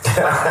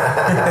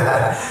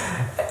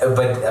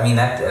 but I mean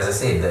that, as I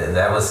said,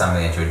 that was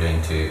something that you were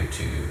doing to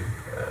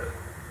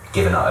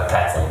give a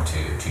platform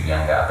to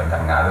younger up and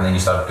coming out, and then you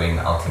started doing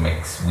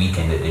Ultimix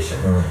Weekend Edition,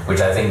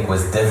 which I think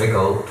was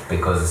difficult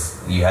because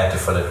you had to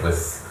fill it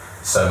with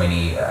so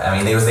many. I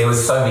mean, there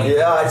was so many.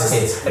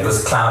 It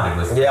was clouded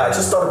with. I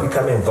just started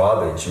becoming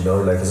garbage, you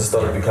know. Like it just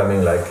started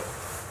becoming like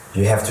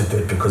you have to do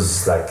it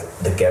because like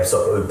the gaps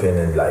are open,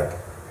 and like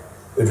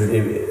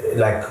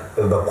like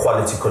the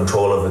quality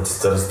control of it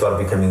started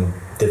becoming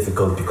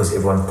difficult because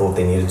everyone thought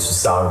they needed to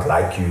sound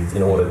like you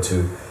in order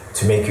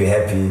to make you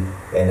happy,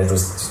 and it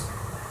was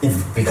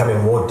becoming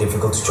more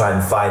difficult to try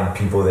and find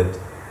people that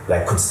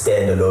like could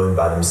stand alone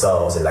by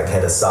themselves and like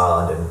had a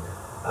sound, and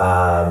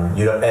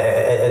you know,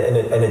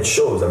 and it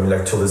shows. I mean,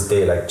 like till this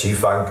day, like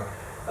G-Funk,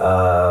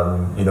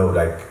 you know,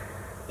 like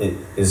it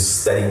is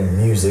studying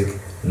music.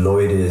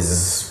 Lloyd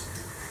is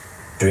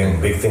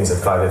doing big things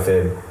at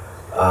 5FM.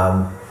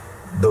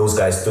 Those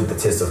guys stood the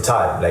test of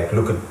time. Like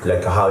look at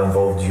like how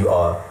involved you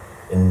are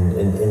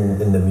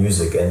in the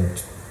music,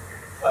 and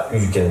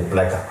you can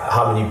like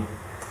how many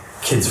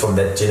kids from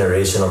that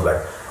generation of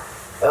like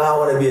I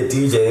want to be a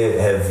DJ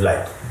have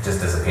like just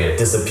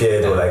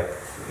disappeared or like,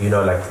 you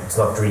know, like it's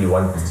not really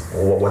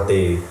what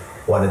they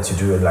wanted to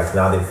do, and like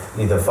now they've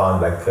either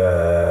found like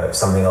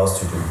something else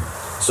to do.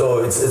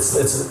 So it's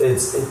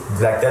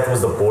like that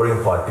was the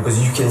boring part, because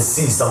you can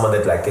see someone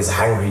that like is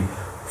hungry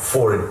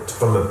for it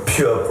from a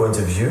pure point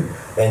of view,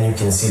 and you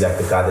can see like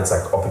the guy that's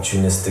like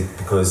opportunistic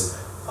because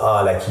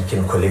like he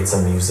can collect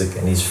some music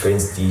and his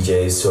friends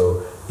DJs,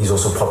 so he's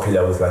also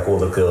popular with like all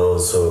the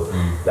girls, so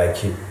like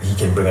he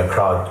can bring a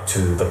crowd to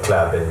the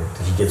club and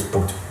he gets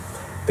booked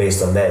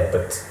based on that.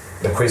 But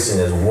the question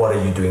is, what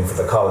are you doing for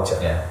the culture?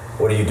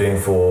 What are you doing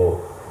for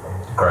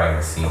growing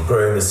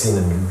the scene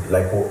and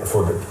like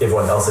for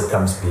everyone else that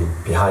comes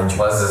behind you?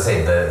 Well, as I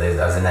said,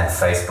 I was in that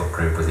Facebook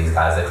group with these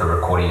guys that were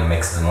recording your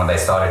mixes, and what they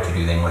started to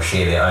do then was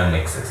share their own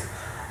mixes.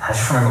 I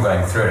just remember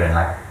going through it, and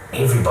like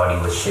everybody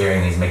was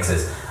sharing these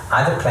mixes,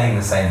 either playing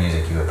the same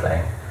music you were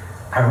playing.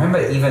 I remember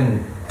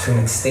even to an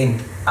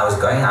extent, I was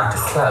going out to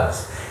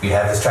clubs. You'd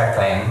have this track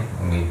playing,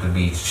 and it would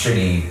be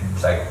shitty,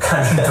 like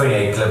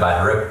 128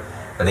 kilobyte rip,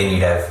 but then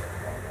you'd have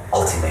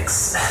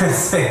Ultimix.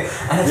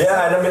 And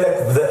I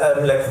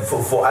mean, like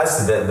for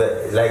us,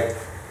 like,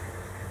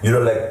 you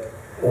know, like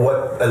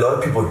what a lot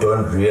of people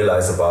don't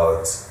realize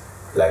about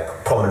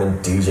like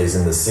prominent DJs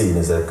in the scene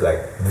is that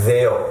like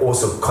they are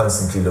also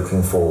constantly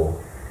looking for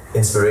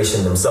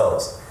inspiration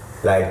themselves.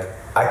 Like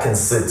I can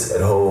sit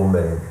at home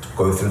and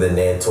go through the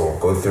net or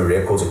go through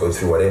records or go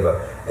through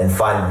whatever and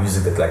find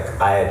music that like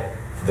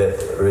that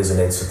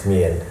resonates with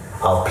me, and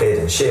I'll play it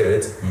and share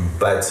it.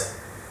 But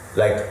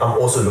like I'm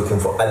also looking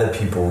for other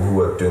people who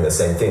are doing the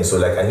same thing. So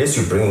like unless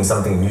you're bringing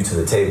something new to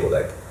the table,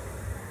 like,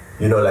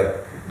 you know, like,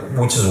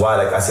 which is why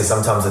like I say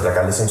sometimes that like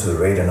I listen to the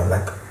radio and I'm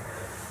like,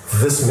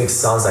 this mix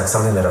sounds like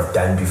something that I've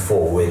done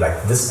before, where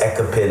like this a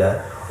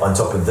cappella on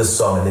top of this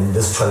song and then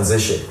this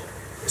transition.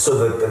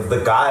 So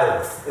the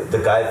guy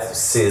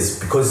says,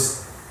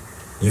 because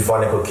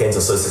Euphonik or Kent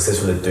are so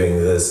successful at doing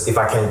this, if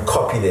I can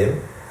copy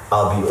them,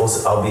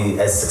 I'll be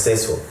as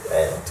successful.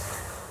 And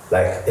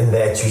like in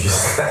that you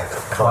just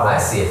like, well, I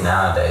see it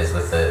nowadays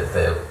with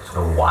the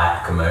sort of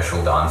white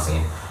commercial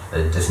dancing,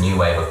 this new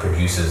wave of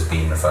producers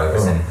being the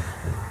focus, and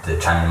the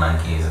China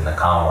Monkeys and the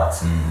Carl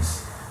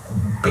Watsons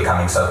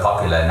becoming so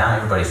popular. Now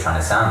everybody's trying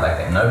to sound like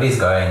them. Nobody's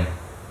going,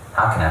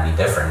 how can I be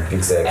different?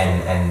 Exactly.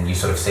 And you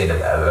sort of said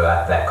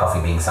about Black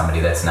Coffee being somebody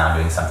that's now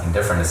doing something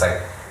different. It's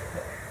like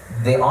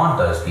there aren't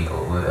those people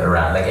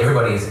around. Like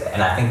everybody's,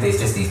 and I think there's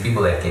just these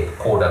people that get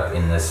caught up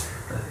in this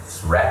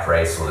rat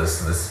race or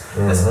this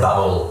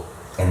bubble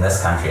in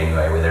this country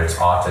anyway, whether it's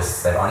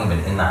artists that aren't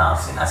even in the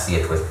house, and I see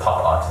it with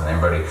pop artists and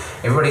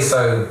everybody's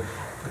so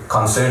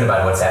concerned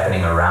about what's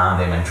happening around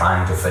them and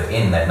trying to fit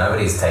in that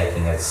nobody's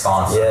taking a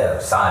stance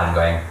aside and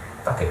going,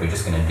 fuck it, we're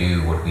just going to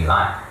do what we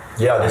like.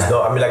 Yeah, there's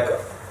no, I mean, like,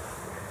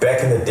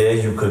 back in the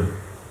day, you could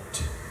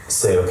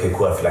say, okay,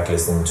 cool, I feel like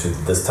listening to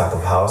this type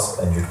of house,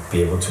 and you'd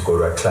be able to go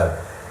to a club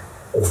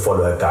or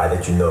follow a guy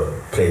that you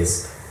know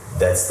plays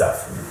that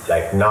stuff.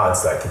 Like, now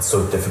it's like, it's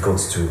so difficult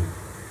to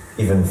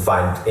even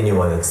find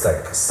anyone that's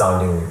like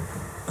sounding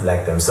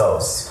like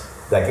themselves.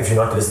 Like, if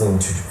you're not listening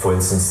to, for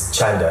instance,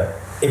 Chanda,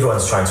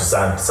 everyone's trying to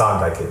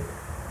sound like it.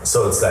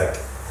 So it's like,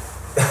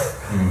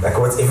 like,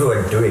 what's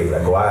everyone doing?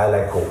 Like, why,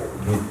 like,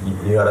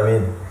 you know what I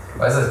mean?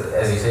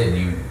 As you said,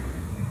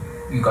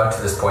 you got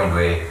to this point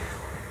where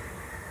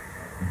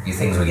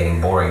things were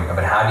getting boring,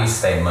 but how do you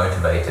stay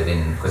motivated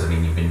because I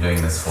mean you've been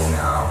doing this for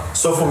now?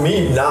 So for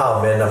me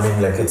now, man, I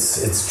mean, like,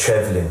 it's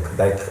traveling.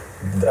 Like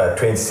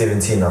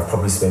 2017, I've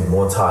probably spent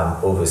more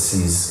time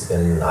overseas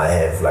than I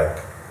have like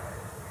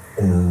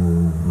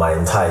in my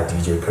entire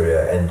DJ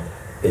career, and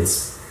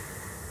it's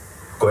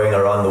going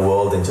around the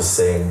world and just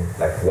saying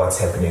like what's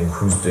happening,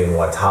 who's doing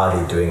what, how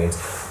they're doing it.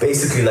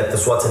 Basically, like the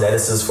SWOT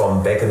analysis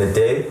from back in the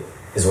day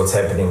is what's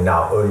happening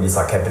now, only it's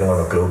like happening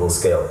on a global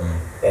scale.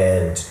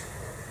 And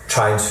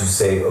trying to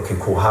say, okay,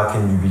 cool, how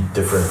can you be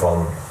different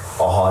from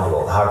a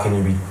Hardwell? How can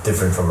you be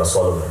different from a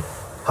Solomon?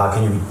 How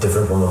can you be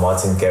different from a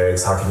Martin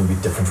Garrix? How can you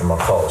be different from a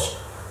Kolsch?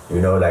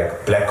 You know,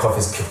 like Black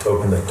Coffee's kicked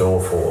open the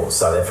door for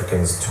South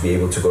Africans to be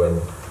able to go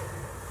and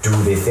do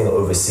their thing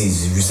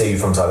overseas. If you say you're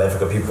from South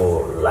Africa,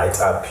 people light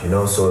up, you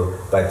know, so,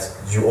 but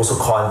you also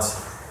can't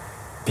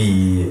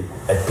be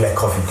a Black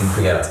Coffee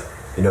duplicate,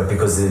 you know,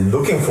 because they're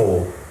looking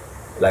for,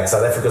 like,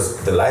 South Africa's,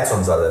 the lights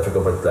on South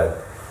Africa, but like,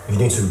 you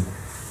need to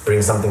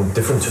bring something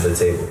different to the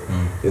table,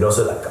 you know.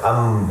 So like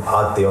I'm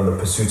out there on the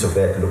pursuit of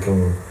that,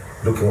 looking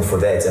for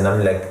that, and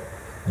I'm like,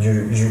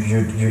 you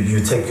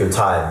take your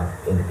time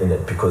in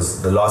it,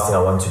 because the last thing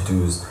I want to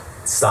do is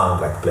sound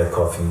like Black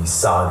Coffee,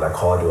 sound like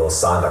Hardwell,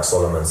 sound like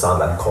Solomon, sound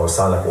like Kolsch,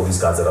 sound like all these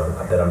guys that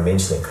I'm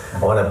mentioning. I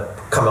want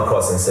to come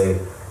across and say,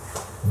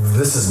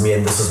 this is me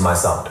and this is my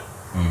sound,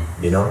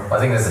 you know. I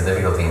think that's the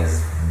difficult thing,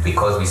 is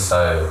because we're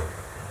so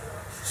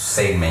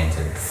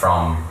segmented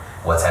from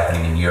what's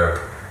happening in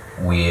Europe,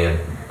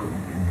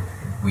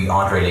 we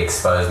aren't really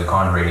exposed, we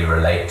can't really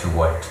relate to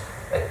what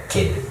a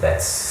kid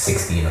that's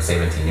 16 or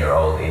 17 year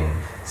old in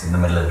the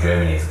middle of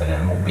Germany is going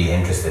to be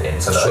interested in.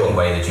 So the only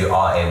way that you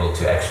are able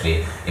to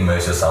actually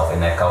immerse yourself in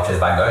that culture is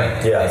by going.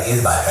 It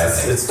is by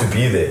traveling. It's to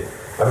be there.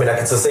 I mean, like,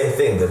 it's the same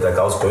thing that, like,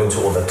 I was going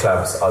to all the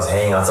clubs, I was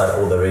hanging outside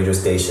all the radio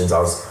stations, I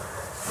was,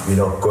 you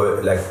know,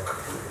 going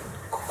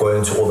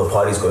to all the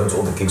parties, going to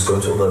all the gigs,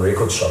 going to all the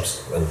record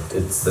shops, and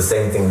it's the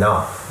same thing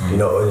now. You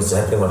know, it's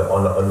happening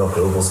on a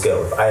global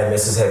scale. If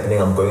IMS is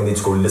happening, I'm going there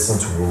to go listen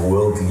to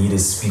world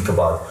leaders speak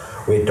about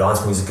where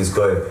dance music is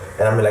going.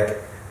 And I mean, like,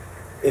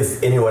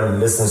 if anyone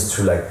listens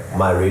to like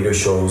my radio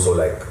shows or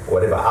like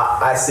whatever,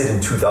 I said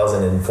in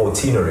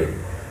 2014 already,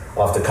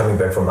 after coming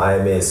back from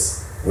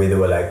IMS, where they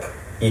were like,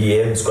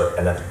 EDM's got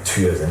another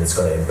 2 years and it's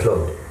gonna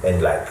implode.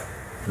 And like,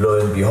 lo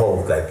and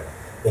behold, like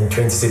in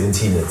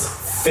 2017 it's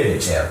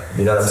finished.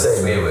 You know what I'm saying?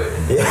 Swear word.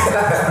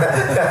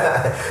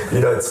 You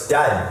know, it's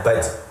done.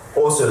 But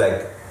also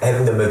like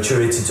having the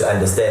maturity to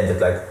understand that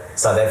like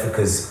South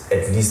Africa's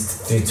at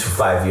least 3 to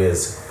 5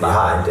 years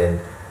behind, and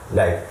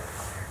like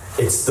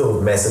it's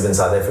still massive in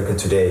South Africa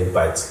today,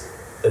 but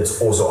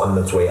it's also on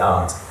its way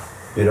out.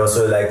 You know,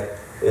 so like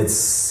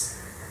it's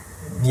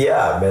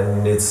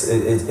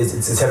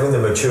it's having the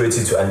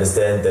maturity to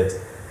understand that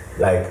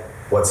like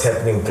what's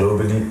happening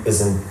globally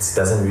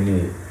doesn't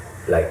really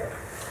like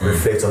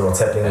reflect on what's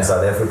happening in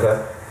South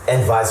Africa,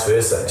 and vice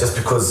versa. Just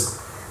because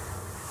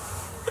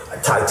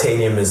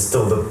Titanium is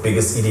still the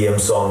biggest EDM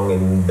song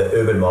in the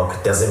urban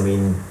market doesn't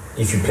mean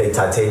if you play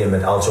Titanium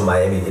at Ultra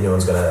Miami,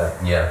 anyone's gonna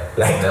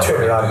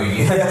turn around.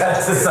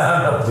 That's the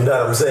sound. You know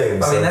what I'm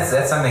saying? I mean,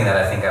 that's something that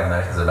I think I've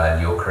noticed about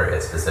your career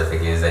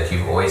specifically, is that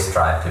you've always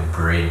tried to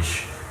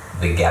bridge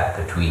the gap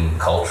between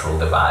cultural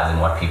divides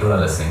and what people are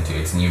listening to.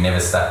 You've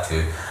never stuck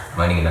to, I'm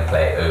only going to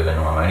play urban,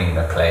 or I'm only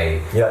going to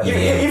play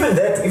even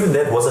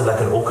that wasn't like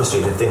an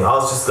orchestrated thing. I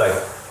was just like,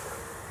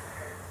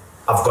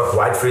 I've got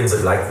white friends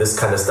that like this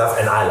kind of stuff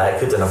and I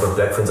like it, and I've got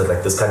black friends that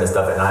like this kind of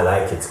stuff and I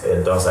like it.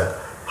 And I was like,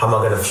 how am I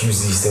going to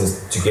fuse these things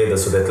together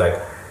so that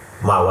like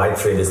my white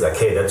friend is like,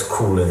 hey, that's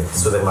cool, and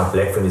so that my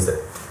black friend is like,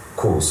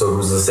 cool. So it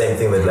was the same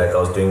thing that like I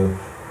was doing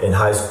in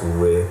high school,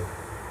 where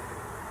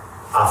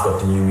I've got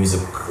the new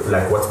music,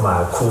 like what's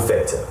my cool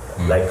factor?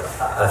 Like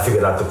I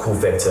figured out the cool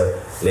factor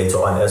later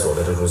on as well,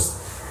 that it was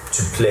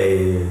to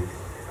play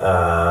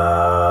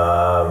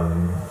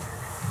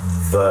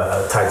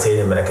the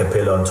Titanium a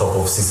cappella on top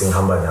of Sising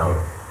Hamba now,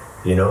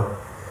 you know?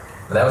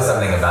 But that was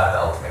something about the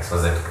Ultimix,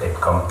 was it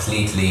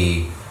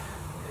completely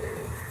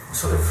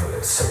sort of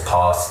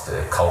surpassed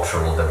the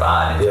cultural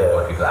divide into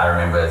what people. I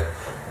remember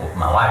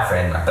my white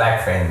friend, my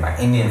black friend, my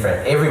Indian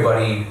friend,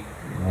 everybody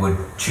would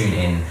tune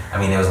in. I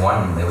mean, there was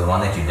one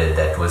that you did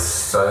that was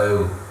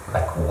so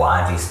like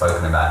widely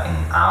spoken about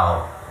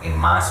in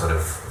my sort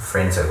of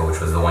friend circle, which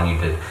was the one you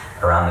did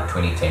around the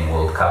 2010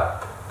 World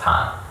Cup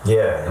time.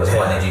 Yeah. There was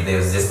one that there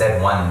was just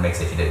that one mix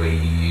that you did where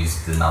you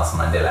used the Nelson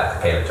Mandela a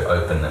cappella to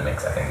open the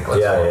mix, I think it was.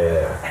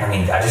 Yeah. And I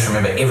mean, I just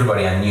remember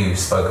everybody I knew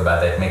spoke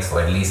about that mix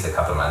for at least a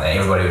couple of months. And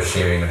everybody was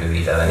sharing it with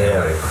each other.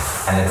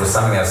 And it was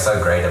something that was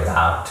so great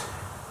about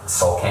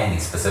Soul Candy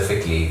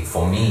specifically,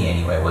 for me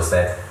anyway, was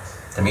that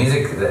the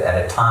music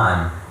at a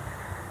time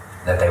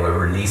that they were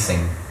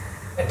releasing,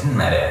 it didn't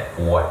matter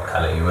what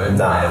color you were, it didn't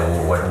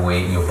matter where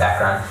your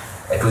background.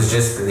 It was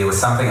just, there was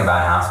something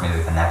about house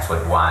music, and that's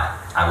why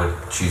I would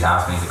choose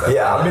house music.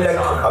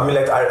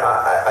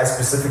 I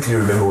specifically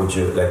remember what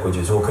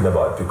you're talking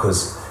about,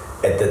 because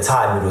at the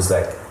time it was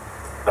like,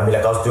 I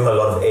was doing a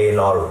lot of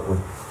A&R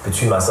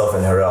between myself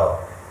and Harrell,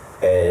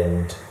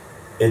 and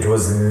it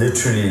was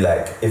literally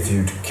like, if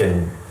you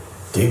can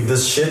dig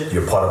this shit,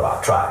 you're part of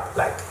our tribe.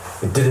 Like,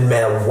 it didn't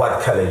matter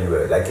what color you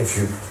were. Like, if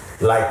you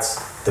liked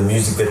the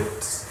music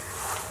that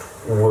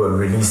were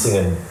releasing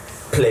and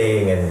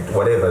playing and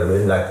whatever,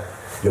 then like,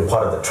 you're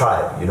part of the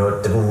tribe, you know.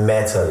 It didn't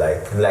matter,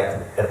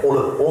 and all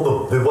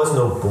the there was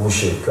no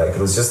bullshit. Like, it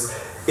was just,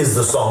 is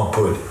the song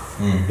good,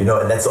 you know?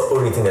 And that's the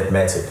only thing that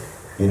mattered,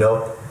 you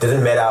know.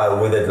 Didn't matter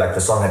whether like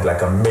the song had like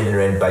 $1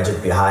 million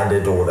budget behind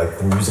it, or like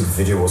the music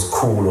video was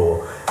cool,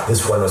 or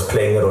this one was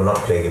playing it or not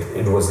playing it.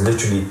 It was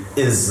literally,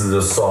 is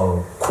the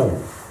song cool?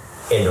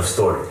 End of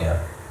story. Yeah.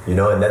 You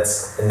know, and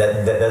that's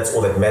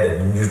all that mattered.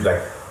 And you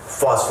like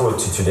fast forward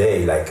to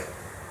today, like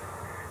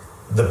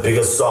the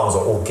biggest songs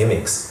are all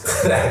gimmicks.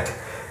 Like,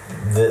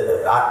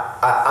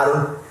 I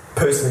don't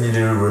personally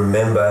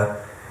remember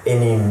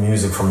any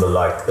music from the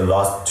last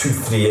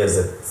 2-3 years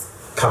that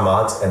come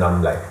out and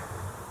I'm like,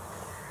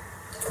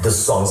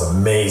 this song's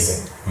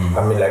amazing.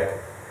 I mean, like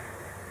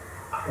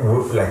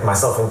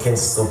myself and Kent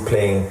still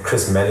playing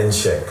Chris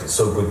Melanchek,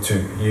 So Good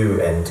to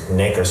You, and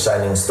Neka,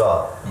 Shining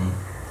Star.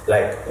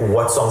 Like,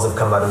 what songs have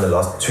come out in the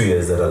last 2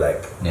 years that are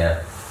like,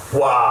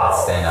 wow,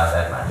 that stand out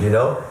that much, you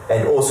know?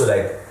 And also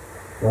like,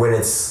 when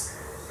it's,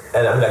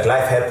 and I'm like,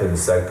 life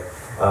happens, like,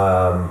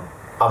 I'm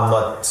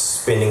not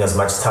spending as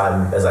much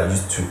time as I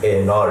used to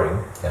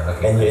A&Ring,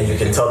 and you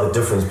can tell the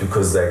difference,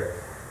 because like,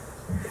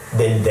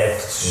 then that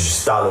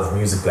style of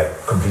music like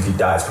completely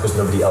dies because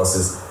nobody else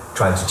is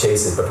trying to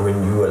chase it. But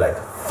when you were like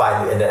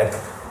finally, and like,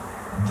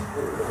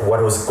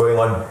 what was going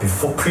on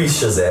before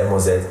pre-Shazam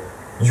was that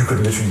you could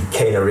literally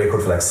cane a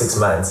record for like 6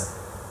 months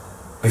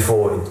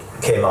before it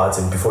came out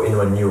and before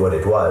anyone knew what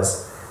it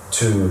was,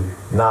 to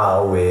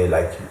now where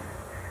like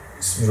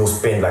you'll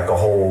spend like a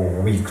whole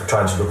week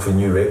trying to look for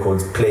new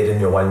records, play it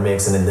in your one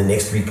mix, and then the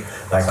next week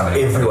like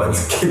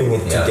everyone's killing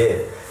it to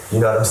death. You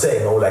know what I'm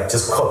saying? Or like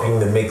just copying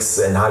the mix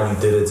and how you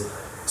did it.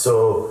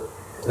 So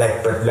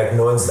like, but like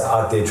no one's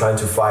out there trying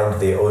to find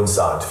their own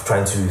sound,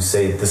 trying to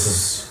say, this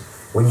is,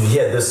 when you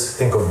hear this,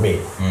 think of me.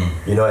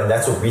 You know, and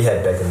that's what we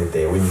had back in the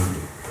day. When you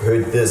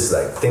heard this,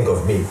 like, think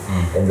of me.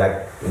 And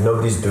like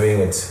nobody's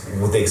doing it,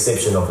 with the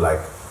exception of like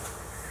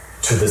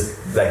to this,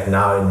 like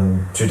now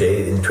in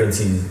today in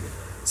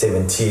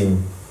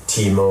 2017,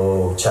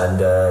 Timo,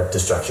 Chanda,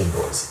 Destruction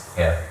Boys.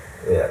 Yeah,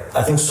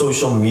 I think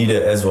social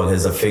media as well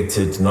has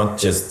affected not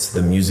just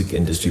the music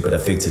industry, but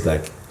affected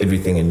like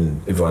everything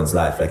in everyone's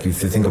life. Like,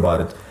 if you think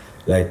about it,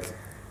 like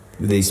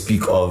they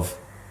speak of,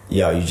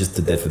 you just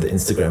did that for the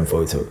Instagram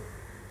photo,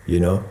 you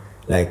know?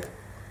 Like,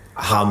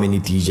 how many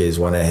DJs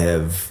want to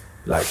have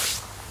like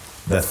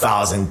the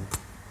 1,000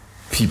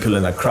 people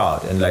in a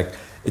crowd? And like,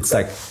 it's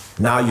like,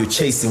 now you're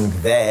chasing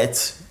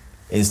that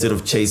instead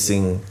of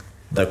chasing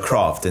the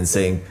craft and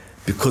saying,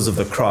 because of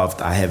the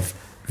craft, I have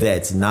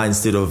that. Now,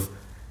 instead of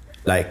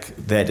like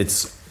that,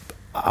 it's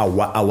I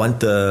want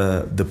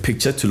the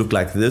picture to look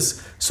like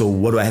this, so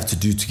what do I have to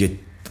do to get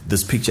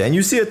this picture? And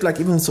you see it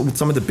like even with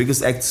some of the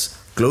biggest acts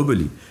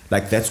globally,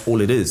 like that's all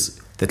it is,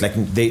 that like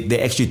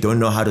they actually don't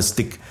know how to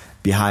stick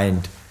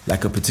behind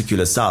like a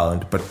particular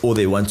sound, but all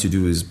they want to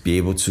do is be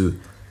able to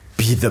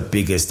be the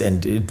biggest,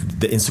 and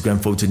the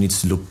Instagram photo needs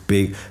to look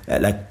big,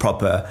 like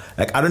proper.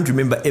 Like, I don't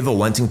remember ever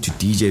wanting to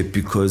DJ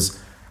because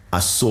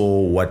I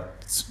saw what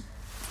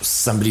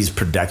somebody's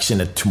production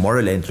at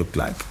Tomorrowland looked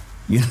like.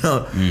 You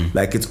know,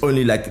 like it's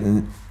only like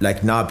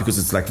now because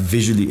it's like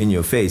visually in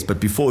your face. But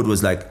before it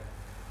was like,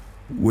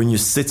 when you're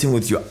sitting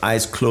with your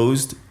eyes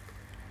closed,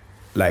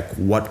 like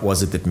what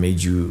was it that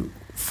made you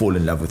fall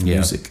in love with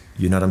music?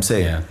 You know what I'm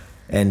saying? Yeah.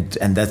 And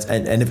that's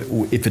and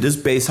if it is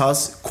bass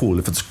house, cool.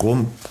 If it's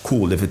grom,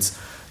 cool. If it's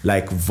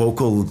like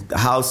vocal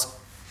house,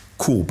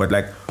 cool. But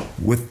like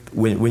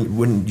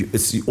when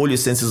it's all your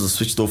senses are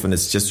switched off and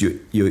it's just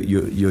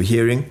you're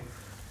hearing.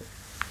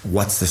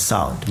 What's the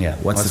sound?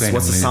 What's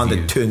the sound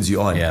that turns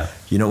you on?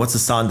 You know, what's the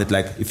sound that,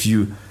 like, if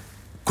you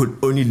could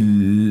only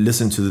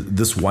listen to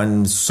this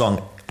one song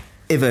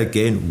ever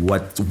again,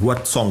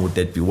 what song would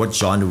that be? What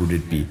genre would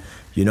it be?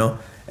 You know?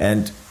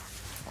 And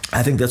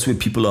I think that's where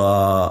people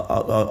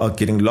are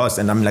getting lost.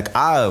 And I'm like,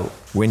 I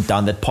went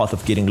down that path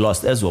of getting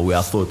lost as well, where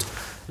I thought,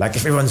 Like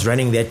if everyone's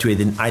running that way,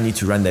 then I need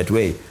to run that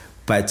way.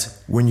 But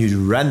when you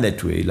run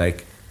that way,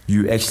 like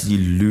you actually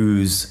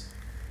lose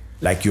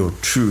like your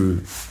true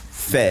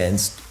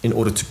fans in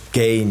order to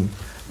gain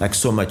like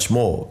so much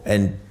more.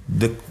 And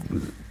the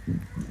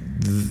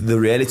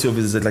reality of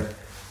it is that like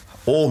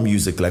all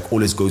music like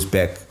always goes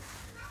back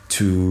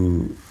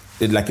to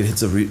it, like it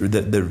hits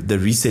the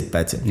reset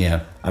button.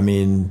 Yeah. I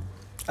mean,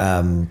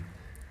 I'm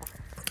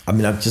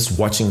just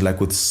watching like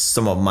with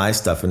some of my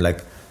stuff and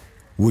like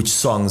which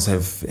songs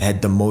have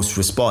had the most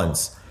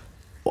response.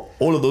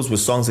 All of those were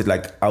songs that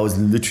like I was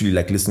literally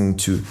like listening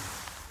to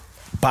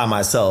by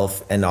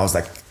myself, and I was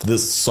like,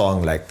 this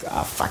song, like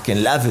I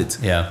fucking love it.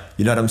 Yeah.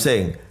 You know what I'm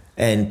saying?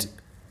 And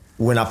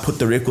when I put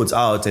the records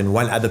out and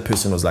one other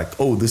person was like,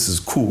 oh, this is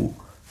cool,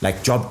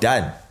 like job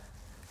done.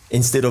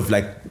 Instead of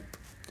like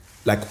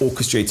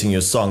orchestrating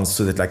your songs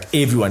so that like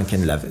everyone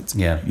can love it.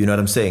 Yeah. You know what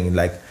I'm saying?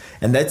 Like,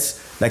 and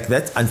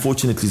that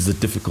unfortunately is the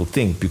difficult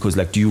thing, because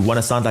like, do you want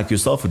to sound like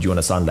yourself, or do you want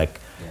to sound like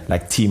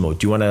Timo?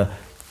 Do you want to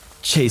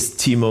chase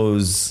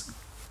Timo's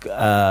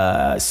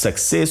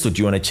success, or do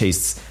you want to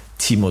chase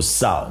Timo's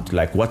sound?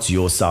 Like, what's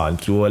your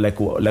sound? Or like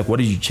what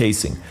are you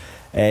chasing?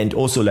 And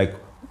also like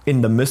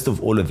in the midst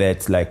of all of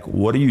that, like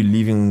what are you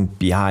leaving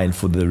behind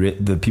for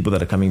the people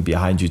that are coming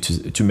behind you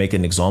to make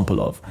an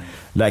example of?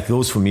 Like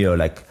those for me are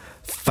like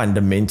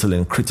fundamental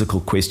and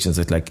critical questions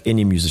that like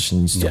any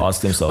musician needs to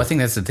ask themselves. Well, I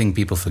think that's the thing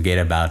people forget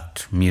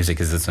about music,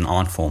 is it's an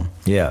art form.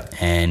 Yeah.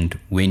 And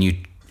when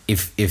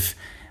if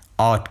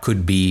art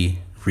could be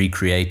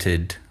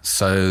recreated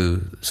so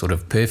sort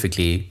of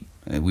perfectly,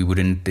 there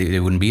wouldn't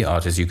be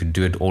artists. You could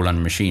do it all on a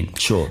machine.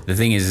 Sure. The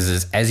thing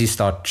is as you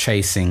start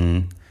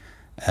chasing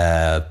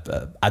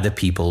other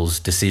people's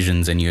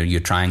decisions and you're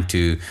trying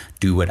to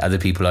do what other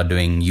people are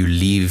doing, you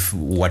leave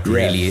what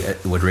really I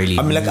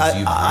mean, like moves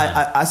you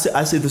behind.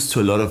 I say this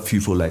to a lot of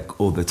people like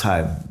all the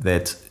time,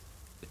 that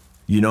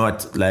you know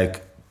what,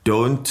 like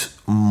don't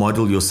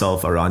model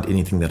yourself around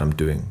anything that I'm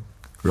doing.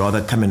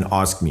 Rather come and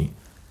ask me,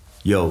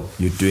 yo,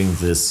 you're doing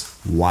this,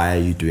 why are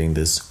you doing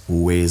this,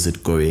 where is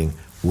it going,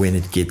 when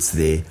it gets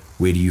there,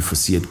 where do you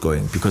foresee it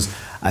going? Because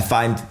I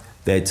find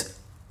that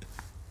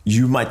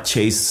you might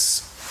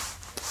chase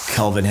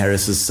Calvin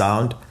Harris's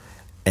sound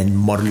and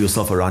model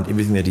yourself around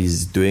everything that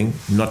he's doing,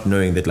 not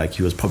knowing that like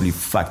he was probably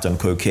fucked on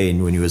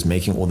cocaine when he was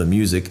making all the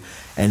music,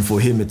 and for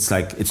him it's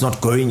like it's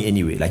not going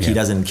anywhere, like he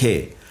doesn't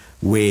care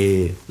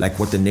where, like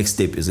what the next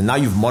step is. And now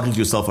you've modeled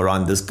yourself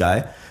around this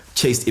guy,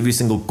 chased every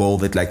single goal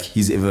that like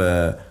he's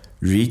ever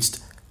reached,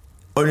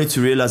 only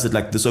to realize that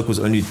like this work was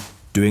only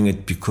doing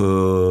it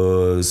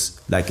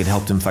because like it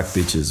helped him fuck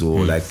bitches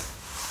or like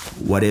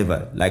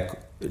whatever. Like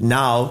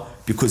now,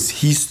 because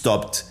he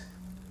stopped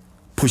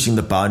pushing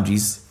the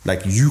boundaries,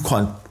 like you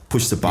can't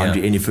push the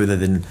boundary any further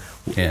than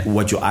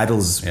what your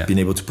idol's been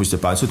able to push the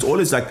boundary. So it's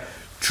always like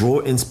draw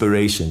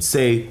inspiration,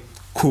 say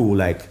cool,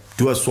 like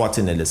do a SWOT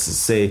analysis,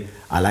 say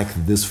I like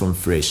this from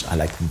Fresh, I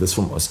like this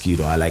from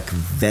Oskido, I like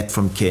that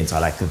from Kent, I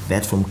like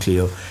that from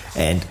Cleo,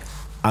 and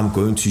I'm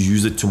going to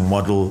use it to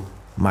model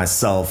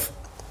myself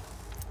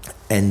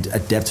and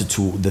adapt it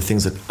to the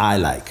things that I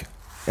like.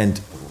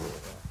 And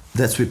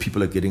that's where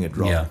people are getting it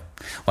wrong. Yeah.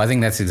 Well, I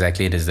think that's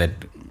exactly it, is that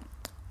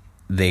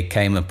there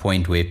came a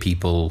point where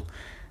people,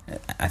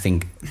 I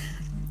think,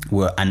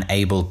 were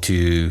unable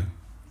to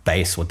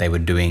base what they were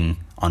doing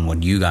on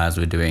what you guys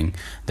were doing.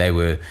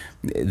 There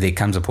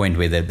comes a point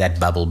where that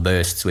bubble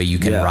bursts, where you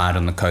can ride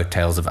on the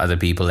coattails of other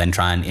people and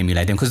try and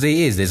emulate them. Because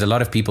there's a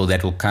lot of people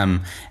that will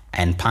come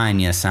and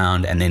pioneer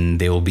sound, and then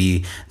there will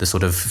be the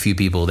sort of few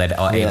people that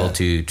are able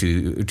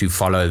to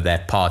follow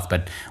that path.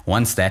 But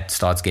once that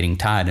starts getting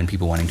tired and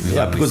people wanting to move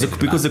on,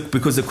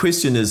 because the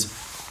question is,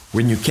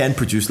 when you can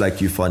produce like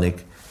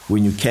Euphonik,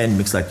 when you can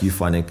mix like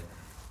Euphonik,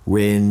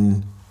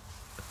 when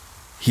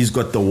he's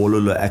got the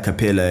Wololo a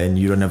cappella and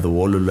you don't have the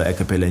Wololo a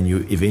cappella, and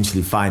you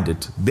eventually find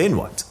it, then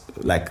what?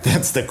 Like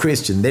that's the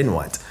question, then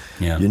what?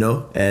 Yeah. You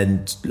know?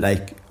 And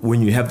like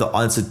when you have the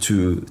answer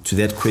to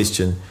that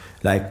question,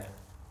 like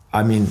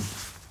I mean,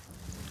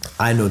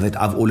 I know that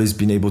I've always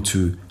been able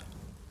to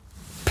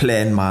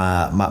plan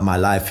my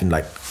life in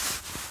like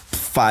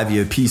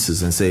 5-year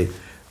pieces and say,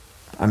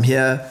 I'm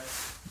here,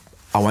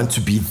 I want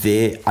to be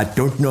there. I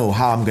don't know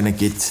how I'm going to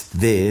get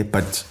there,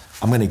 but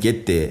I'm going to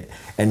get there.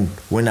 And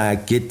when I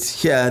get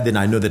here, then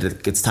I know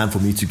that it's time for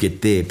me to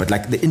get there. But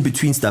like the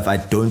in-between stuff, I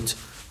don't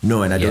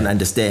know, and I don't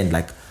understand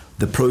like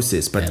the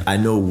process, but I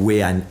know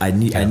where I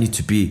need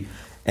to be.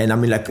 And I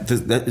mean, like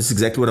that's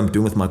exactly what I'm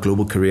doing with my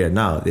global career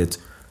now. That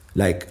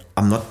like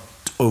I'm not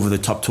over the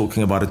top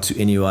talking about it to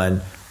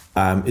anyone.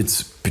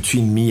 It's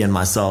between me and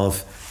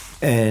myself,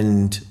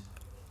 and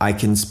I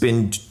can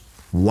spend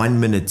 1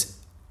 minute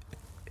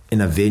in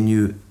a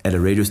venue at a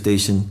radio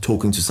station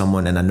talking to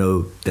someone, and I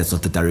know that's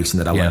not the direction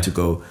that I want to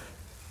go,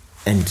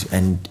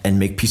 and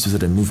make peace with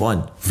it and move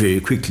on very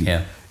quickly.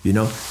 You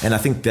know, and I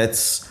think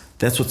that's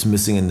what's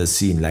missing in the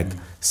scene. Like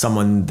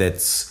someone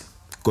that's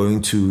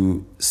going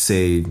to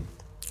say,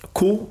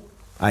 cool,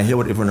 I hear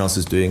what everyone else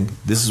is doing,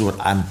 this is what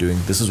I'm doing,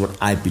 this is what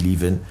I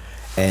believe in,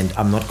 and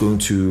I'm not going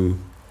to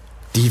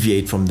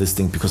deviate from this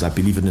thing because I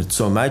believe in it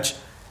so much.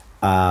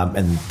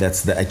 And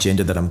that's the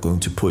agenda that I'm going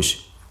to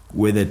push.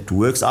 Whether it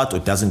works out or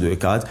doesn't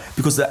work out.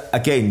 Because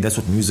again, that's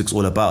what music's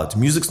all about.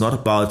 Music's not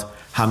about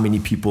how many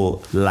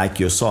people like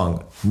your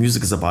song.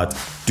 Music is about,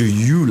 do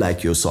you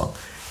like your song?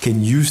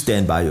 Can you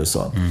stand by your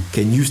song?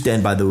 Can you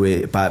stand by the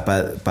way, by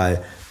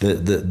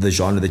the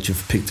genre that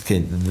you've picked,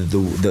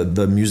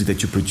 the music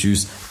that you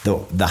produce,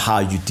 the how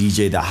you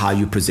DJ, the how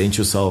you present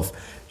yourself?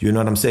 You know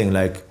what I'm saying?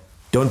 Like,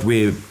 don't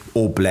wear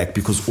all black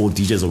because all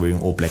DJs are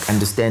wearing all black.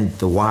 Understand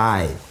the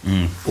why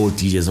all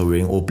DJs are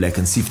wearing all black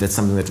and see if that's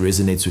something that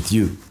resonates with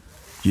you.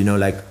 You know,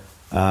 like,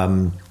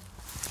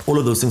 all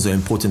of those things are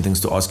important things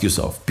to ask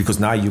yourself,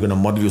 because now you're going to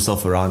model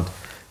yourself around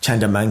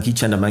Chanda Monkey.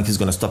 Chanda Monkey is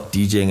going to stop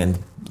DJing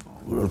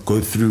and go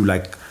through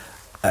like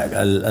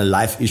a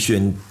life issue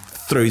and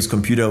throw his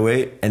computer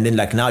away. And then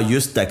like now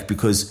you're stuck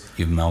because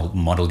you've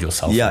modeled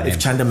yourself. Yeah, if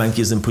Chanda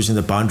Monkey isn't pushing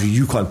the boundary,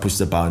 you can't push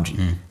the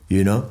boundary.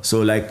 You know,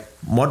 so like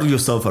model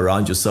yourself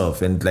around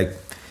yourself. And like,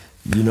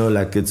 you know,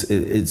 like it's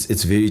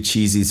very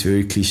cheesy, it's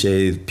very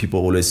cliche. People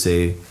always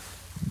say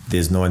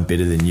there's no one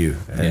better than you,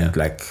 and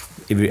like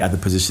every other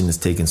position is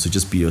taken, so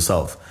just be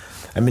yourself.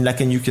 I mean, like,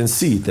 and you can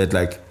see that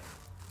like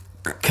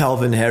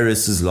Calvin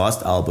Harris's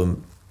last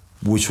album,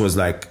 which was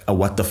like a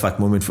what the fuck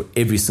moment for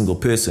every single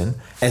person,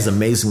 as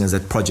amazing as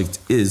that project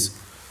is,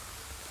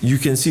 you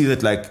can see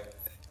that like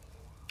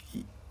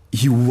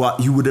he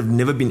would have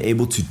never been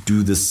able to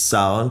do this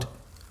sound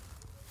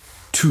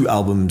 2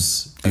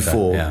 albums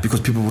before,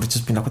 because people would have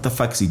just been like, what the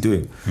fuck is he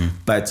doing?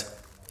 But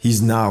he's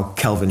now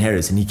Calvin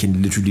Harris and he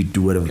can literally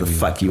do whatever the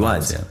fuck he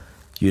wants,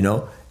 you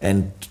know?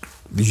 And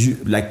you,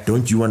 like,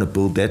 don't you want to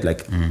build that?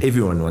 Like,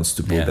 everyone wants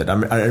to build that.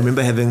 I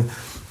remember having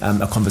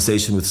a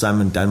conversation with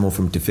Simon Dunmore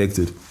from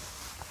Defected,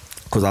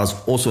 because I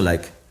was also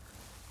like,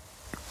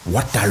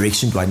 what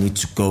direction do I need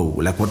to go?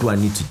 Like, what do I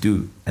need to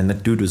do? And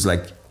that dude was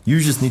like, you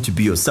just need to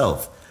be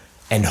yourself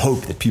and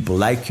hope that people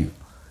like you,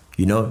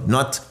 you know?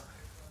 Not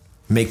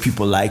make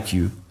people like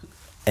you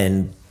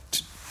and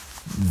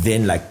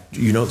then like,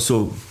 you know,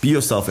 so be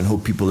yourself and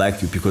hope people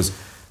like you. Because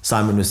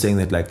Simon was saying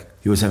that like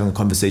he was having a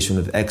conversation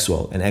with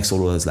Axwell, and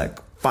Axwell was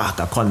like, fuck,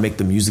 I can't make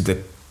the music that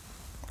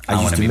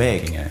I used to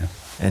make. Making,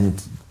 and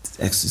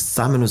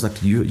Simon was like,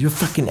 you're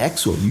fucking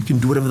Axwell, you can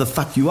do whatever the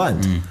fuck you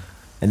want.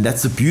 And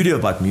that's the beauty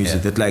about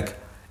music, that like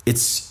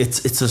it's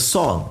a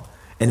song,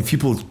 and if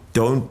people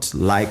don't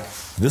like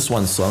this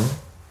one song,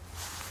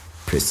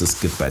 press the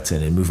skip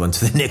button and move on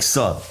to the next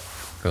song.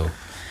 Cool.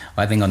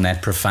 Well, I think on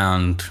that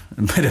profound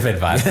bit of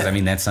advice, I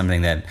mean, that's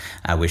something that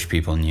I wish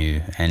people knew,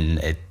 and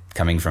it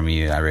coming from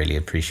you, I really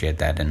appreciate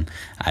that. And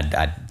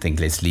I think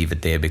let's leave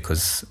it there,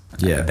 because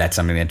that's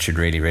something that should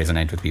really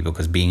resonate with people,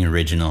 because being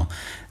original,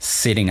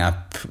 setting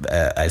up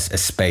a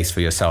space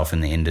for yourself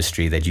in the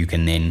industry that you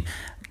can then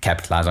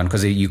capitalize on,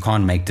 because you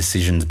can't make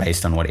decisions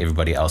based on what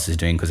everybody else is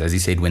doing, because as you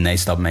said, when they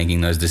stop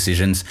making those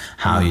decisions,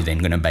 how are you then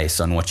going to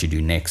base on what you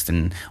do next?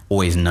 And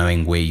always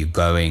knowing where you're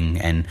going,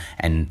 and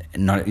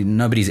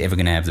nobody's ever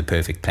going to have the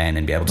perfect plan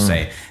and be able to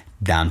say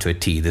down to a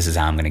T, this is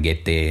how I'm going to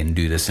get there and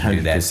do this and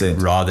 100%. Do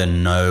that. Rather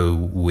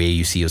know where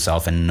you see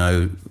yourself and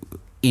know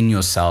in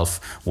yourself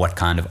what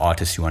kind of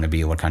artist you want to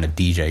be, or what kind of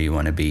DJ you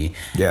want to be,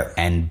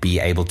 and be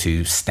able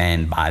to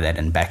stand by that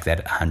and back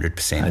that 100%.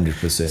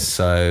 100%.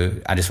 So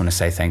I just want to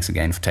say thanks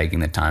again for taking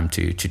the time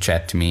to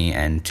chat to me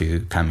and to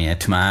come here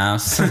to my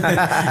house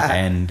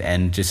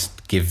and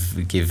just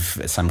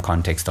give some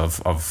context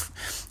of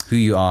who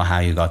you are, how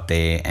you got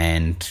there,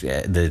 and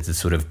the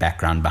sort of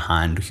background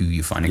behind who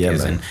Euphonik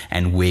is,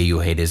 and where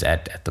your head is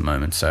at the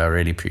moment. So I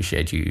really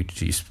appreciate you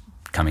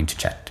coming to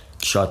chat.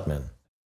 Shot, man.